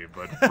burly,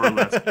 but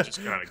burlesque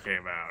just kind of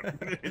came out.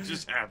 It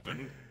just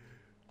happened.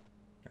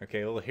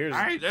 Okay, well, here's...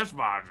 I hate this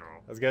module.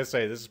 I was gonna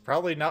say, this is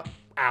probably not...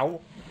 Ow.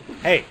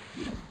 Hey.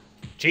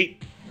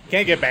 Cheat.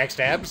 Can't get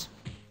backstabs.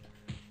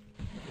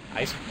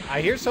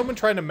 I hear someone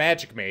trying to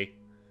magic me.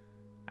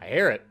 I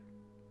hear it.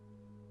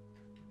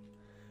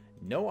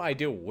 No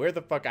idea where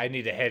the fuck I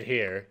need to head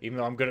here, even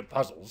though I'm good at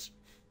puzzles.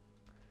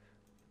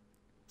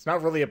 It's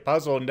not really a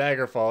puzzle in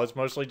Daggerfall. It's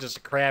mostly just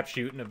a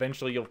crapshoot, and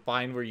eventually you'll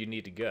find where you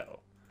need to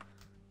go.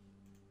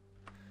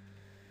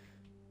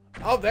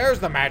 Oh, there's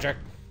the magic.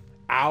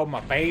 Ow,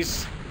 my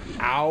face.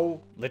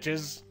 Ow,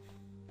 liches.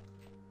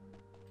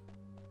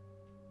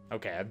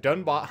 Okay, I'm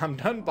done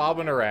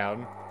bobbing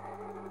around.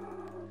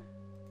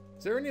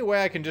 Is there any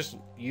way I can just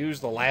use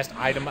the last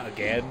item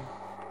again?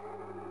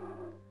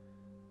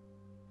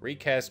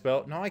 Recast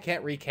spell. No, I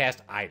can't recast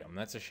item.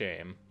 That's a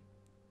shame.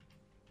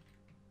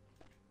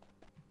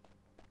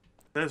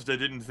 Bethesda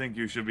didn't think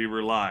you should be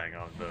relying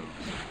on those.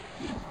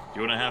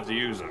 You're gonna have to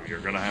use them. You're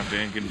gonna have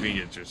to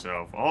inconvenience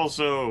yourself.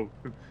 Also,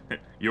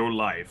 your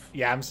life.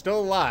 Yeah, I'm still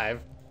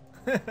alive.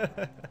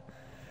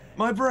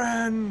 My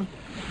brand!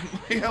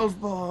 My health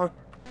bar!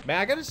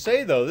 Man, I gotta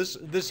say though,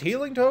 this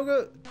healing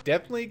toga,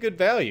 definitely good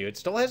value. It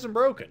still hasn't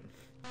broken.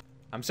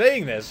 I'm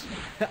saying this.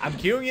 I'm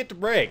queuing it to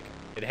break.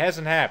 It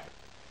hasn't happened.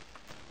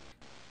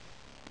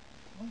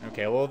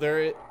 Okay, well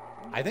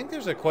I think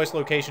there's a quest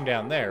location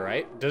down there,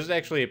 right? Does it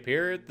actually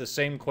appear at the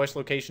same quest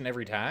location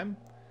every time?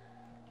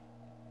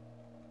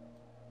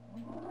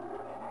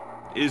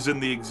 Is in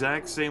the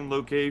exact same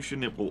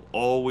location it will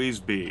always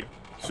be.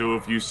 So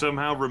if you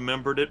somehow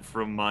remembered it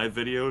from my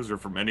videos or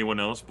from anyone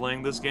else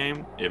playing this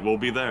game, it will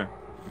be there.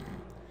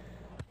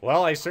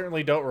 Well, I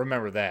certainly don't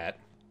remember that.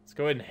 Let's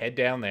go ahead and head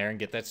down there and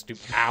get that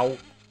Ow!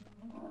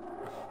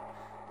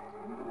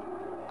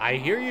 I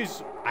hear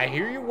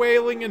you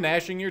wailing and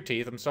gnashing your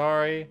teeth. I'm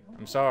sorry.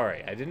 I'm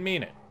sorry. I didn't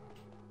mean it.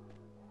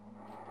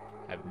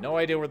 I have no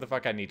idea where the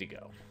fuck I need to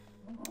go.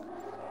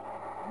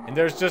 And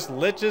there's just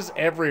liches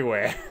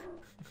everywhere.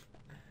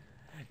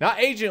 Not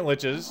agent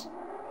liches.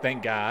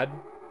 Thank God.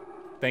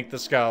 Thank the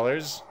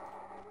scholars.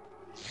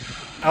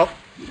 Oh.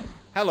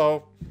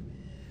 Hello.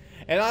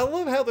 And I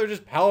love how they're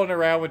just palling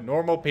around with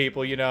normal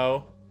people, you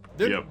know.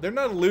 They're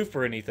not aloof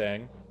or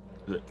anything.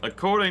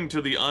 According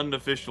to the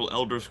unofficial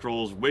Elder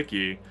Scrolls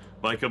wiki,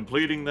 by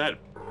completing that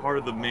part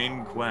of the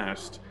main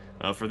quest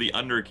for the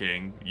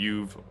Underking,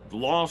 you've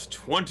lost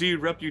 20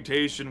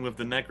 reputation with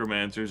the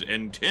Necromancers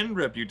and 10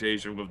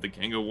 reputation with the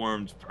King of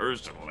Worms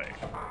personally.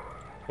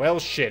 Well,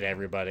 shit,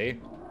 everybody.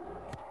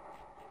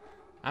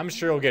 I'm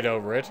sure he'll get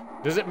over it.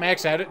 Does it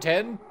max out at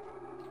 10?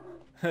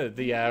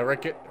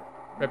 The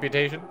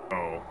reputation?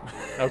 Oh.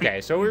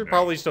 Okay, so we're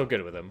probably still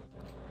good with him.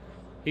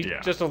 He's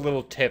just a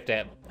little tipped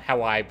at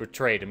how I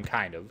betrayed him,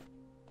 kind of.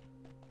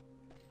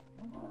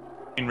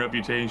 In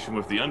reputation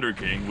with the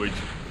Underking, which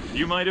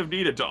you might have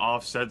needed to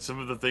offset some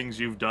of the things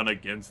you've done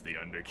against the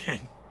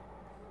Underking.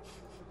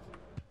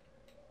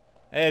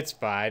 It's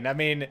fine. I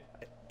mean,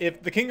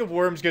 if the King of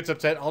Worms gets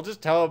upset, I'll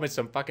just tell him it's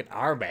some fucking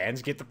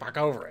armbands. Get the fuck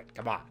over it.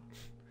 Come on.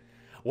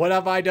 What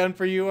have I done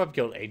for you? I've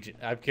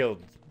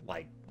killed,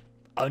 like,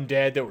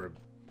 undead that were,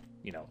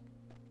 you know,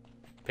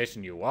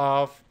 pissing you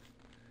off.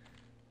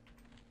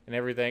 And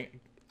everything.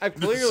 I've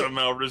clearly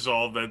somehow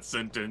resolved that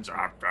sentence.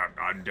 I've done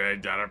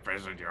undead that are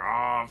pissing you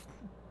off.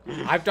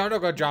 I've done a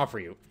good job for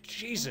you.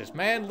 Jesus,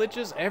 man,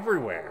 liches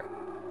everywhere.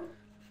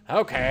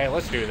 Okay,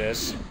 let's do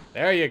this.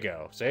 There you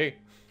go. See?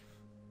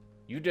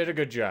 You did a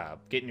good job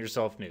getting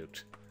yourself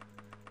nuked.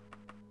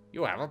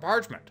 You have a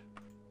parchment.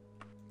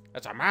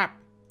 That's a map.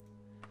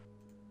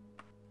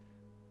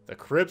 The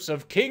Crypts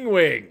of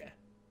Kingwing.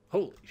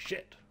 Holy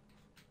shit.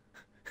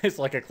 It's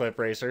like a cliff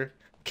racer.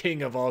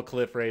 King of all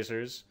cliff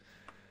racers.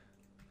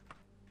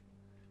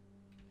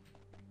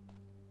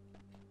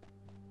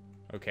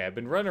 Okay, I've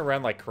been running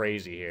around like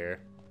crazy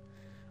here.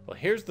 Well,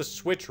 here's the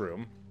switch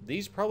room.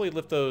 These probably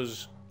lift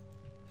those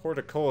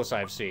portcullis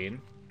I've seen.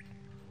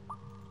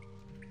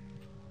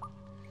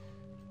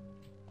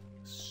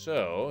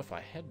 So, if I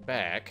head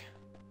back,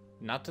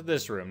 not to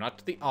this room, not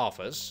to the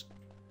office.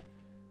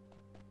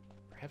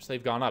 Perhaps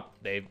they've gone up.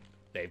 They've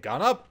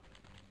gone up.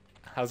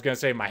 I was gonna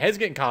say my head's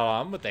getting caught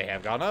on, but they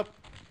have gone up.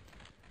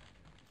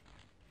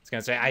 I was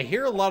gonna say I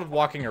hear a lot of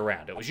walking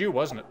around. It was you,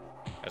 wasn't it?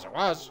 As it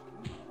was.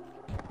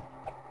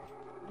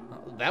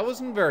 That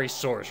wasn't very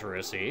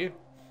sorceress-y.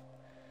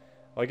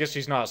 Well, I guess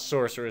she's not a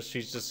sorceress,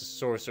 she's just a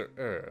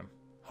sorcerer.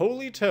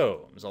 Holy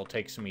tomes, I'll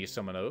take some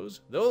of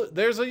those.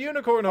 There's a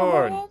unicorn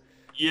horn!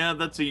 Yeah,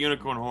 that's a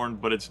unicorn horn,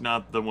 but it's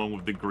not the one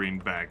with the green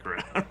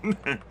background.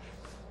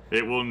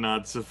 It will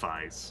not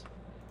suffice.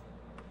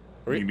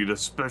 You need a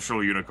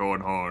special unicorn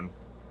horn.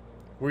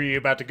 Were you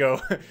about to go,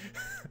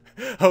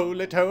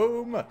 Holy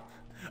tome?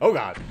 Oh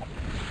god.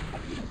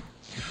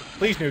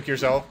 Please nuke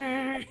yourself.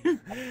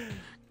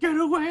 Get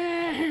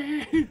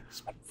away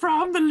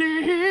from the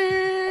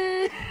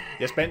lake.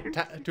 You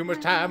spent too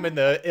much time in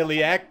the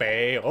Iliac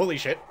Bay. Holy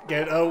shit.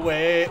 Get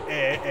away.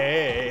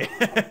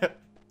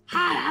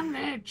 Hi, I'm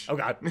Lich. Oh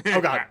god. Oh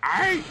god.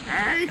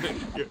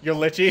 You're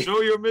Lichy.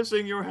 So you're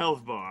missing your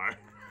health bar.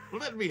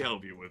 Let me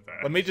help you with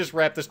that. Let me just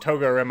wrap this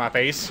toga around my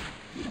face.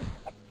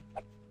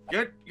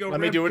 Get your Let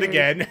me do it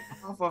again.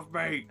 Off of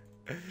me.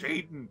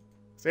 Cheating.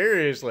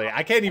 Seriously,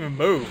 I can't even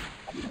move.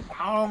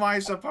 How am I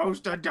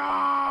supposed to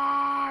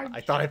die?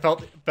 I thought I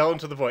fell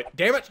into the void.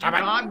 Damn it! Stop it!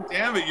 God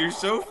damn it! You're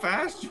so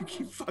fast. You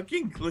keep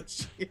fucking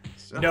glitching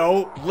yourself.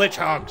 No lich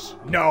hugs.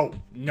 No.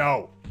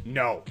 No.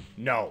 No.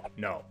 No.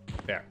 No.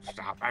 There.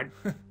 Stop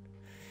it.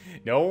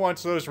 No one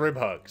wants those rib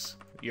hugs.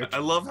 I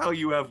love how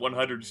you have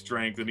 100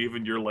 strength and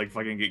even you're like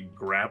fucking getting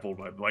grappled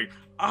by like,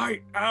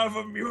 I have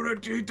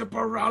immunity to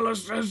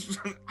paralysis.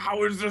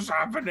 How is this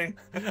happening?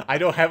 I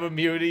don't have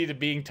immunity to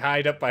being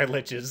tied up by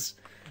liches.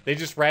 They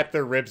just wrap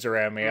their ribs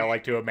around me, I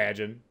like to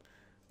imagine.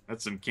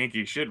 That's some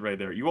kinky shit right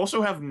there. You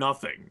also have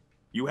nothing.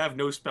 You have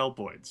no spell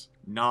points.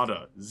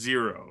 Nada.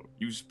 0.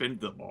 You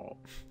spent them all.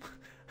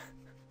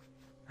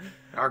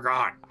 You're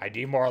gone. I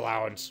need more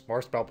allowance.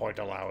 More spell point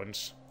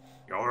allowance.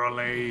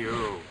 Yorele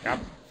you. Yep.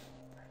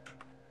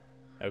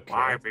 Okay.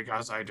 Why?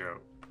 Because I do.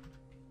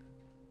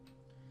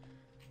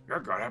 You're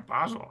good at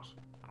puzzles.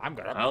 I'm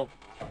good at... Well,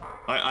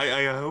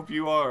 I hope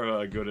you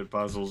are good at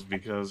puzzles,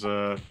 because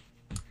the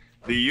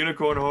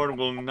unicorn horn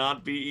will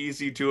not be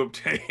easy to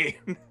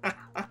obtain.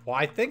 Well,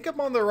 I think I'm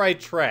on the right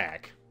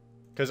track.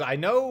 Because I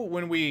know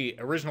when we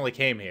originally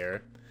came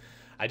here,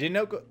 I did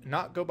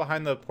not go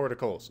behind the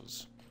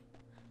portcullises.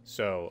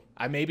 So,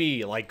 I may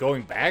be, like,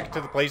 going back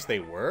to the place they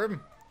were.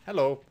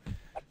 Hello.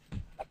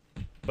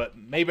 But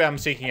maybe I'm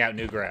seeking out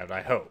new ground,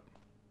 I hope.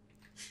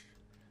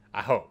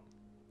 I hope.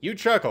 You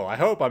chuckle, I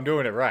hope I'm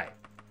doing it right.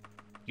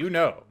 You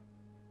know.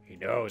 He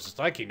knows, it's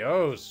like he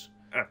knows.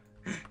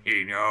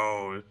 He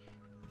knows.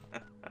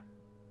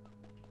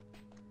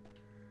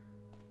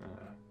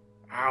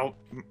 Out.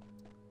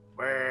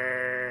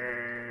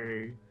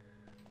 Way.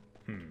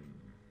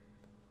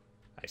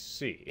 I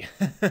see.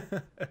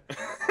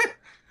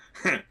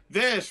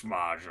 This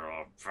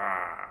module.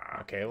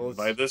 Okay, well,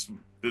 By this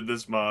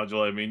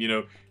module, I mean, you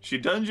know,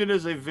 Shedungent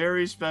is a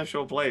very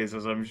special place,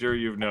 as I'm sure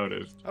you've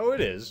noticed. Oh,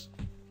 it is.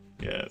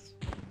 Yes.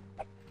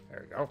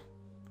 There we go.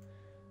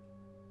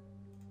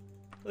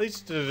 At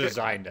least the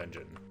design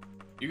dungeon.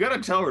 You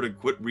gotta tell her to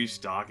quit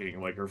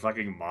restocking, like, her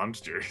fucking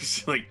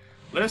monsters. Like,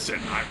 listen,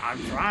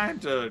 I'm trying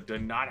to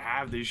not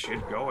have this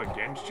shit go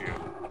against you.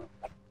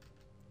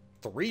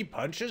 3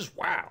 punches?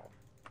 Wow.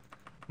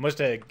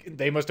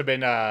 They must have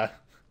been,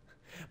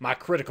 my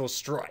critical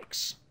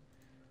strikes.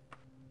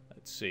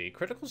 Let's see.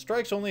 Critical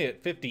strikes only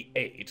at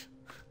 58.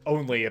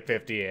 Only at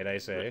 58, I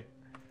say.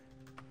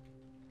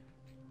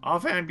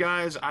 Offhand,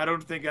 guys, I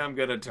don't think I'm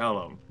gonna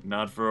tell him.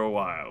 Not for a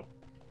while.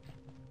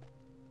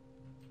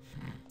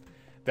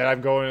 That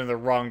I'm going in the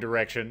wrong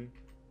direction.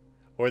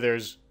 Or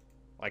there's,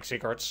 like,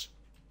 secrets.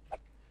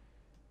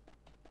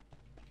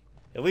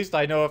 At least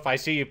I know if I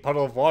see a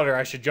puddle of water,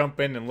 I should jump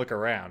in and look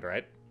around,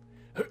 right?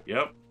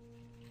 Yep.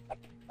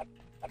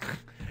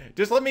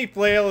 Just let me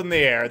flail in the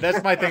air.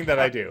 That's my thing that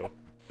I do.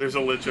 There's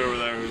a lich over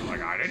there who's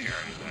like, I didn't hear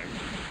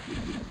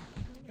anything.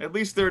 At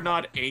least they're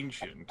not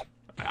ancient.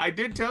 I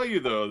did tell you,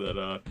 though,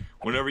 that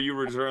whenever you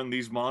return,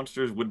 these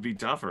monsters would be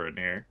tougher in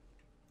here.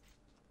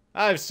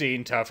 I've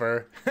seen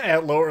tougher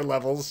at lower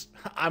levels.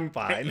 I'm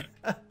fine.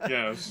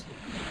 Yes.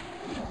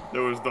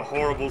 There was the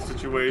horrible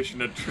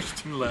situation at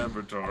Tristan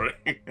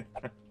Laboratory.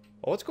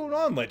 What's going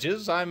on,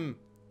 liches?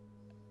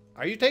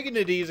 Are you taking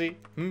it easy?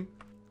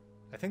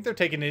 I think they're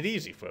taking it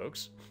easy,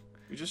 folks.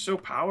 You're just so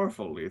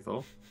powerful,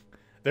 Lethal.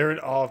 They're in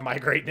awe of my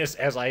greatness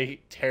as I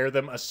tear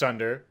them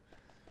asunder.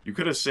 You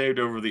could have saved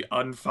over the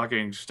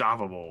unfucking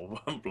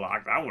stoppable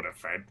block. That would have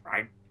fed,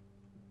 right?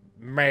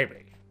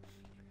 Maybe.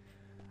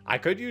 I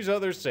could use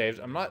other saves.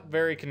 I'm not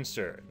very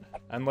concerned.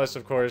 Unless,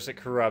 of course, it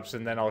corrupts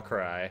and then I'll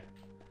cry.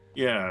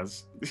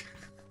 Yes.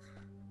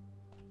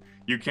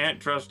 You can't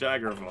trust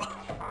Daggerfall.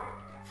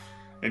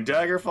 And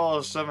Daggerfall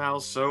is somehow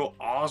so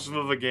awesome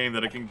of a game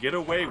that it can get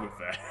away with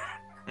that.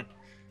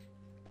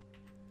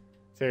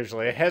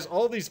 Seriously, it has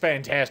all these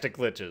fantastic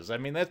glitches. I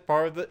mean, that's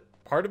part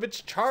of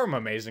its charm,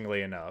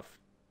 amazingly enough.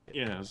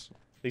 Yes.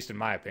 At least in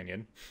my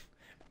opinion.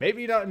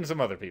 Maybe not in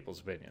some other people's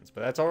opinions,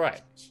 but that's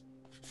alright.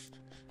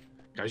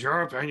 Because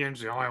your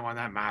opinion's the only one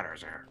that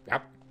matters here.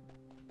 Yep.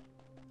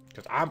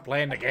 Because I'm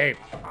playing the game.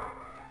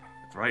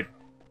 That's right.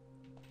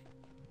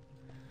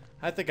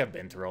 I think I've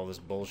been through all this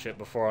bullshit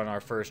before on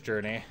our first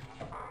journey.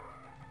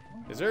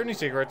 Is there any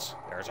secrets?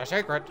 There's a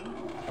secret.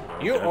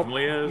 You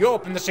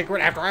opened the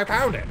secret after I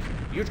found it.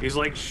 He's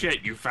like,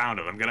 shit, you found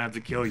it. I'm gonna have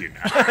to kill you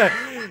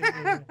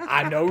now.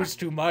 I knows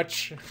too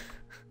much.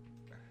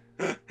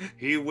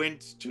 He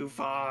went too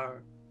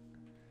far.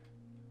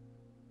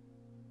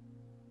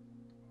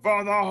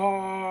 For the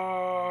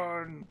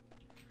horn!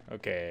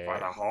 Okay. For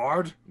the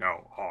horde?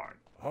 No, horn.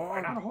 Horn?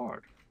 Why not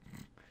horde?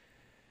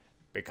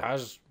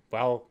 Because,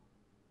 well,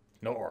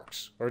 no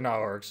orcs. Or not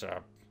orcs,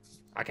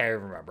 I can't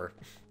even remember.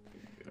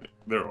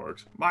 They're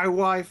orcs. My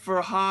wife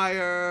for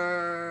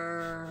hire!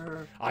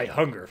 I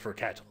hunger for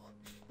cattle.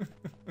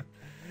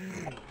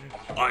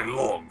 I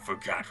long for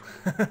cattle.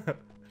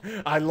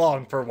 I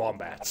long for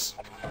wombats.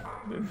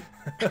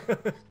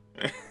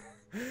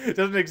 It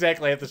doesn't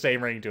exactly have the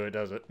same ring to it,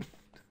 does it?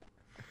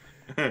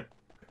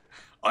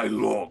 I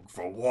long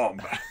for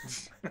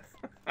wombats.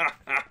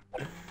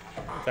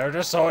 They're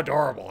just so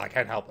adorable, I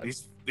can't help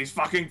it. These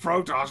fucking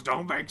protons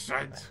don't make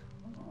sense.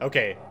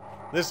 Okay,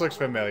 this looks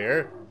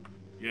familiar.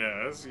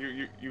 Yes,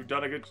 you've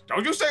done a good...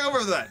 Don't you stay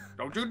over that!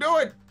 Don't you do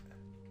it!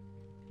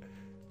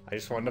 I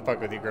just wanted to fuck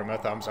with you,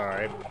 Grimith, I'm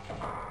sorry.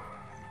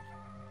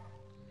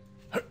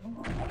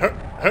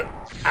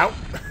 Ow!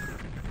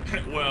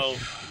 Well,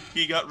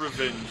 he got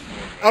revenge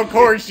for me. Of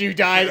course you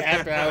died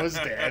after I was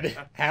dead.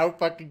 How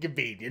fucking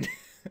convenient.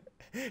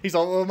 He's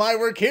all, well, my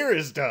work here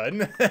is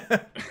done.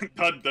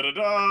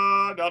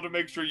 Da-da-da-da! Now to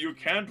make sure you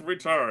can't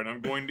return,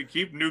 I'm going to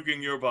keep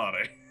nuking your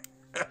body.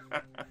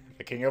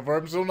 The King of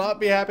Worms will not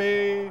be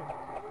happy.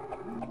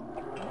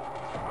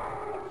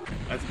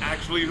 That's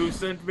actually who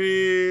sent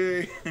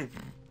me.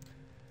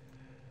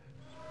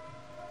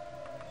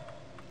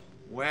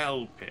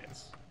 Well,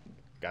 piss.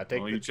 Gotta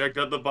take you checked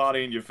out the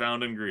body and you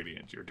found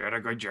ingredients. You did a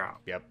good job.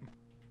 Yep.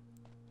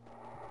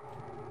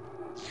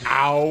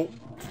 Ow!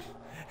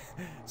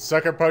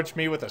 Sucker punched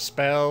me with a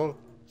spell.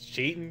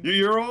 Cheating.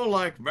 You're all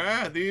like,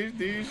 man,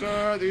 these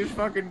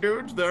fucking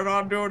dudes, they're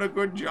not doing a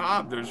good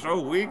job. They're so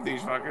weak,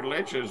 these fucking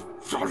liches.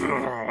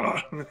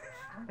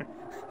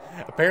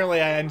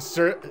 Apparently I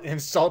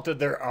insulted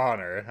their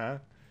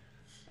honor,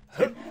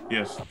 huh?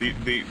 Yes, the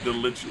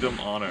lichdom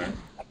honor.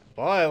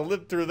 Well, I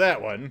lived through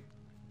that one.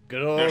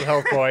 Good old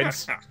health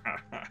points.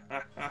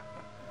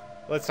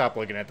 Let's stop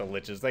looking at the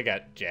liches. They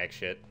got jack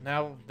shit.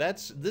 Now,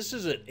 this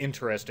is an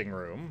interesting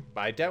room,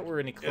 but I doubt we're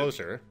any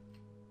closer.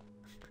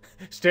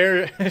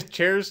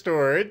 Chair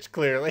storage,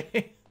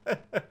 clearly.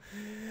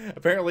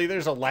 Apparently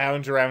there's a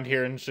lounge around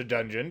here in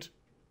Shedungent.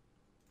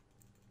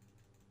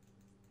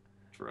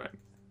 That's right.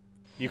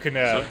 You can,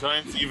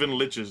 sometimes even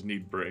liches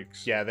need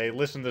breaks. Yeah, they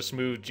listen to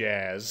smooth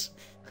jazz.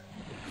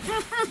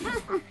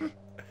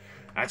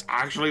 That's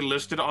actually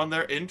listed on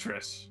their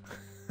interests.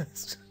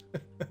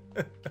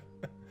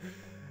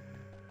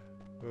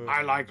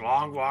 I like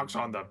long walks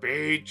on the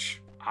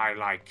beach. I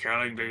like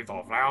killing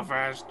lethal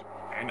FlailFist.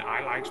 And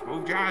I like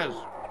smooth jazz.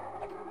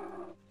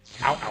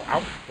 Ow, ow,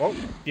 ow. Whoa,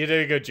 you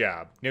did a good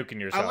job nuking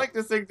yourself. I like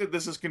to think that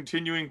this is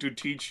continuing to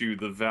teach you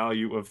the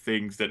value of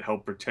things that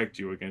help protect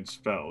you against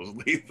spells,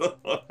 Lethal.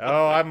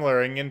 Oh, I'm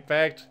learning. In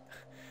fact,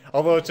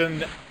 although it's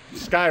in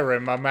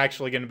Skyrim, I'm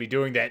actually going to be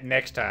doing that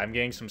next time,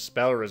 getting some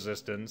spell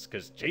resistance,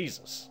 because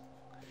Jesus.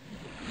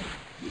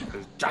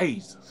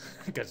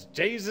 Because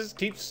Jesus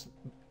keeps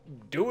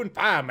doing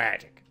fire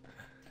magic.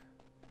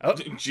 Oh.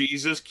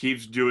 Jesus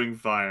keeps doing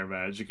fire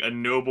magic. A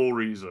noble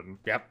reason.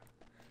 Yep.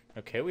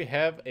 Okay, we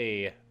have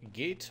a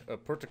gate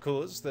of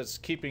portcullis that's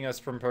keeping us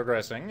from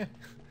progressing.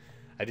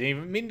 I didn't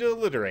even mean to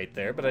alliterate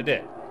there, but I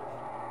did.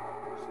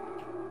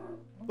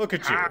 Look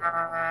at you.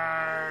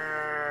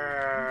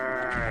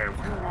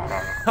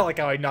 I like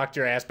how I knocked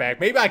your ass back.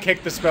 Maybe I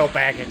kicked the spell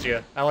back at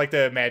you. I like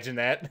to imagine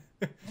that.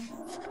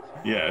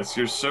 Yes,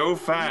 you're so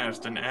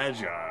fast and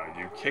agile.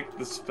 You kicked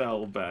the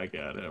spell back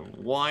at him.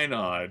 Why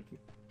not?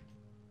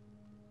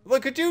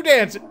 Look at you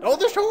dancing. Oh,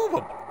 there's two of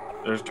them.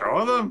 There's two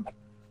of them?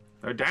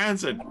 They're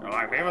dancing. They're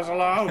like, leave us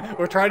alone.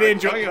 We're trying to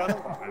enjoy.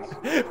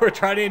 We're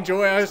trying to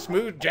enjoy our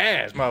smooth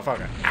jazz,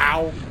 motherfucker.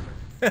 Ow.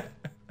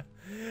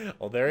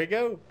 Well, there you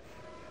go.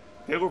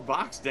 They were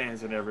box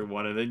dancing,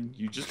 everyone, and then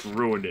you just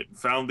ruined it.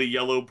 Found the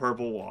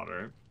yellow-purple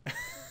water.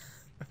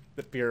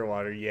 The pure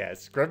water,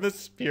 yes.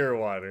 Grimith's pure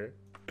water.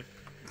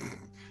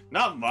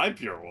 Not my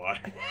pure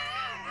water.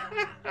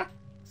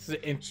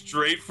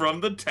 Straight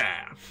from the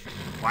tap.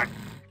 What?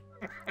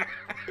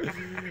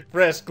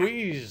 Press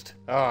squeezed.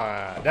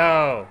 Ah,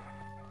 no.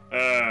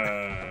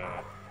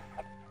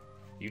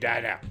 You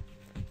die now.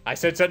 I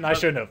said something I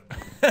shouldn't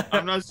have.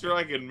 I'm not sure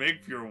I can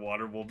make pure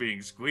water while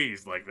being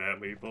squeezed like that,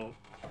 Lethal.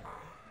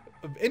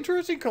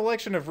 Interesting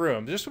collection of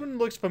rooms. This one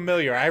looks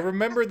familiar. I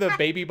remember the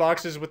baby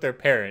boxes with their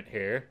parent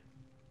here.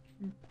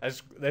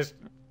 That's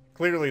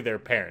clearly their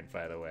parent,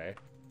 by the way.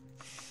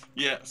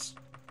 Yes.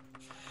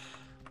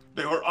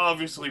 They were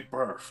obviously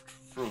birthed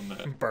from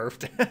that.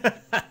 Birthed?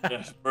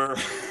 Yes,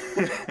 birthed.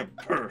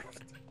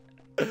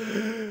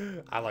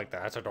 I like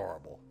that. That's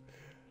adorable.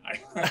 I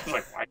was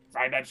like, I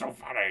find that so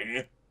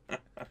funny.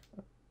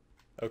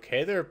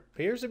 Okay, there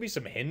appears to be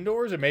some hen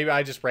doors, or maybe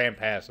I just ran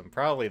past them.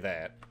 Probably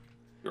that.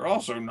 You're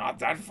also not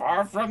that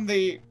far from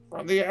the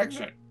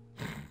exit.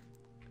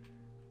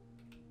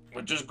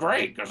 Which is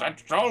great, because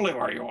that's totally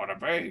where you want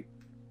to be.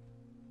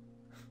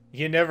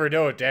 You never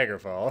know at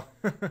Daggerfall.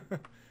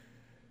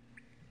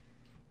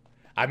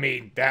 I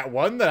mean, that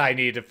one that I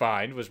needed to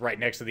find was right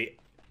next to the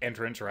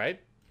entrance, right?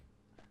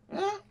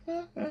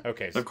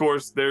 Okay. Of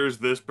course, there's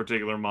this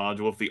particular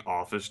module with the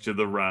office to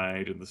the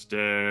right and the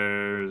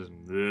stairs.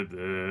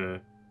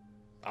 And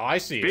Oh, I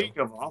see. Speaking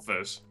of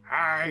office,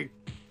 hi.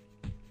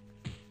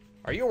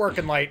 Are you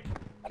working late?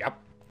 Yep.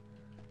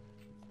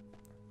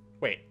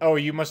 Wait, oh,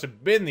 you must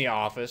have been the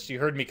office. You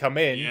heard me come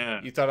in.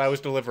 Yeah. You thought I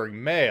was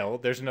delivering mail.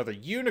 There's another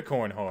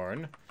unicorn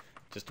horn.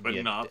 Just to but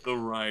not the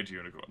right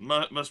unicorn.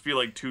 Must be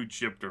like too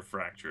chipped or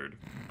fractured.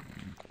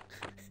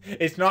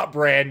 It's not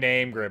brand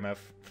name, Grimith.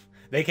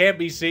 They can't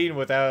be seen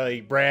without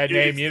a brand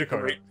name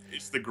unicorn.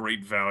 It's the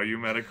great value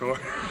Metacorn.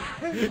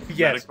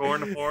 Yes.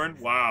 Metacorn horn?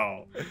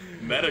 Wow.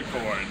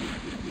 Metacorn.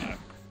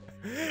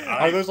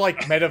 Are those like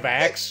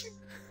Metavacs?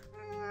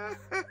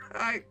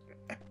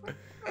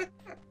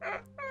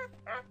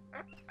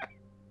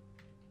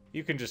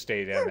 You can just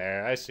stay down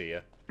there. I see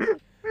you.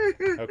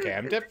 Okay,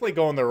 I'm definitely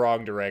going the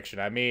wrong direction.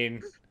 I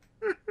mean,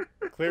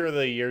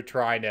 clearly you're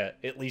trying to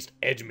at least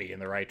edge me in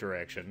the right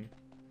direction.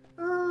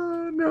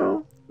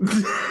 No.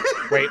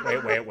 Wait.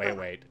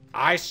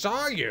 I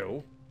saw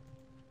you.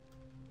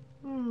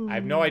 I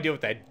have no idea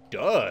what that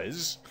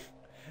does.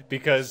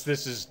 Because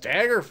this is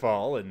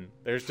Daggerfall, and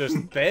there's just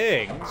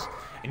things.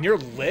 And you're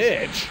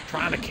Lich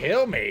trying to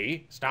kill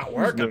me. It's not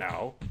working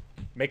now.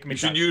 Making me. You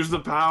should use the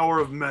power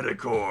of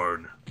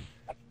Metacorn.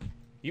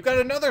 You got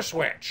another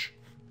switch.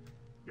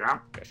 Yeah.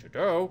 Yes, you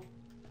do.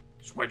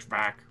 Switch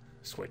back.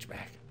 Switch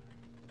back.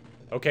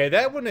 Okay,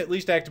 that one at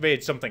least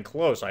activated something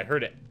close. I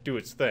heard it do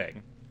its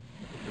thing.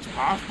 It's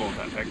possible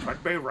that they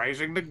could be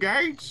raising the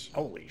gates.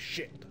 Holy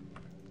shit.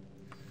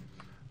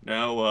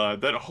 Now,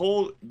 the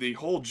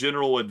whole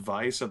general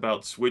advice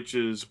about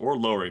switches, or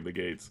lowering the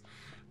gates,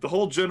 the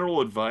whole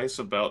general advice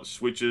about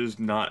switches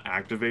not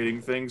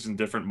activating things in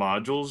different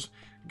modules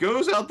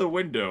goes out the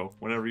window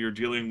whenever you're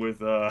dealing with,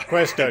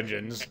 Quest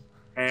dungeons.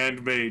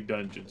 handmade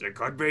dungeons. It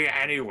could be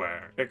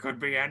anywhere. It could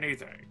be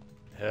anything.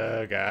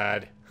 Oh,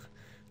 God.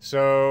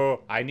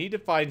 So, I need to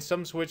find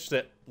some switch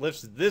that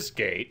lifts this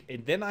gate,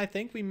 and then I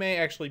think we may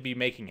actually be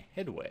making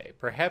headway.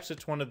 Perhaps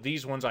it's one of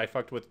these ones I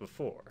fucked with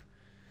before.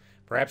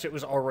 Perhaps it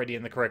was already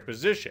in the correct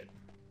position.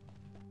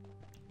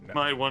 No.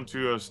 Might want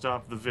to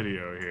stop the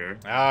video here.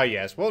 Ah,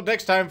 yes. Well,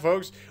 next time,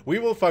 folks, we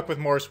will fuck with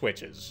more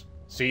switches.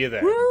 See you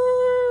then. Woo!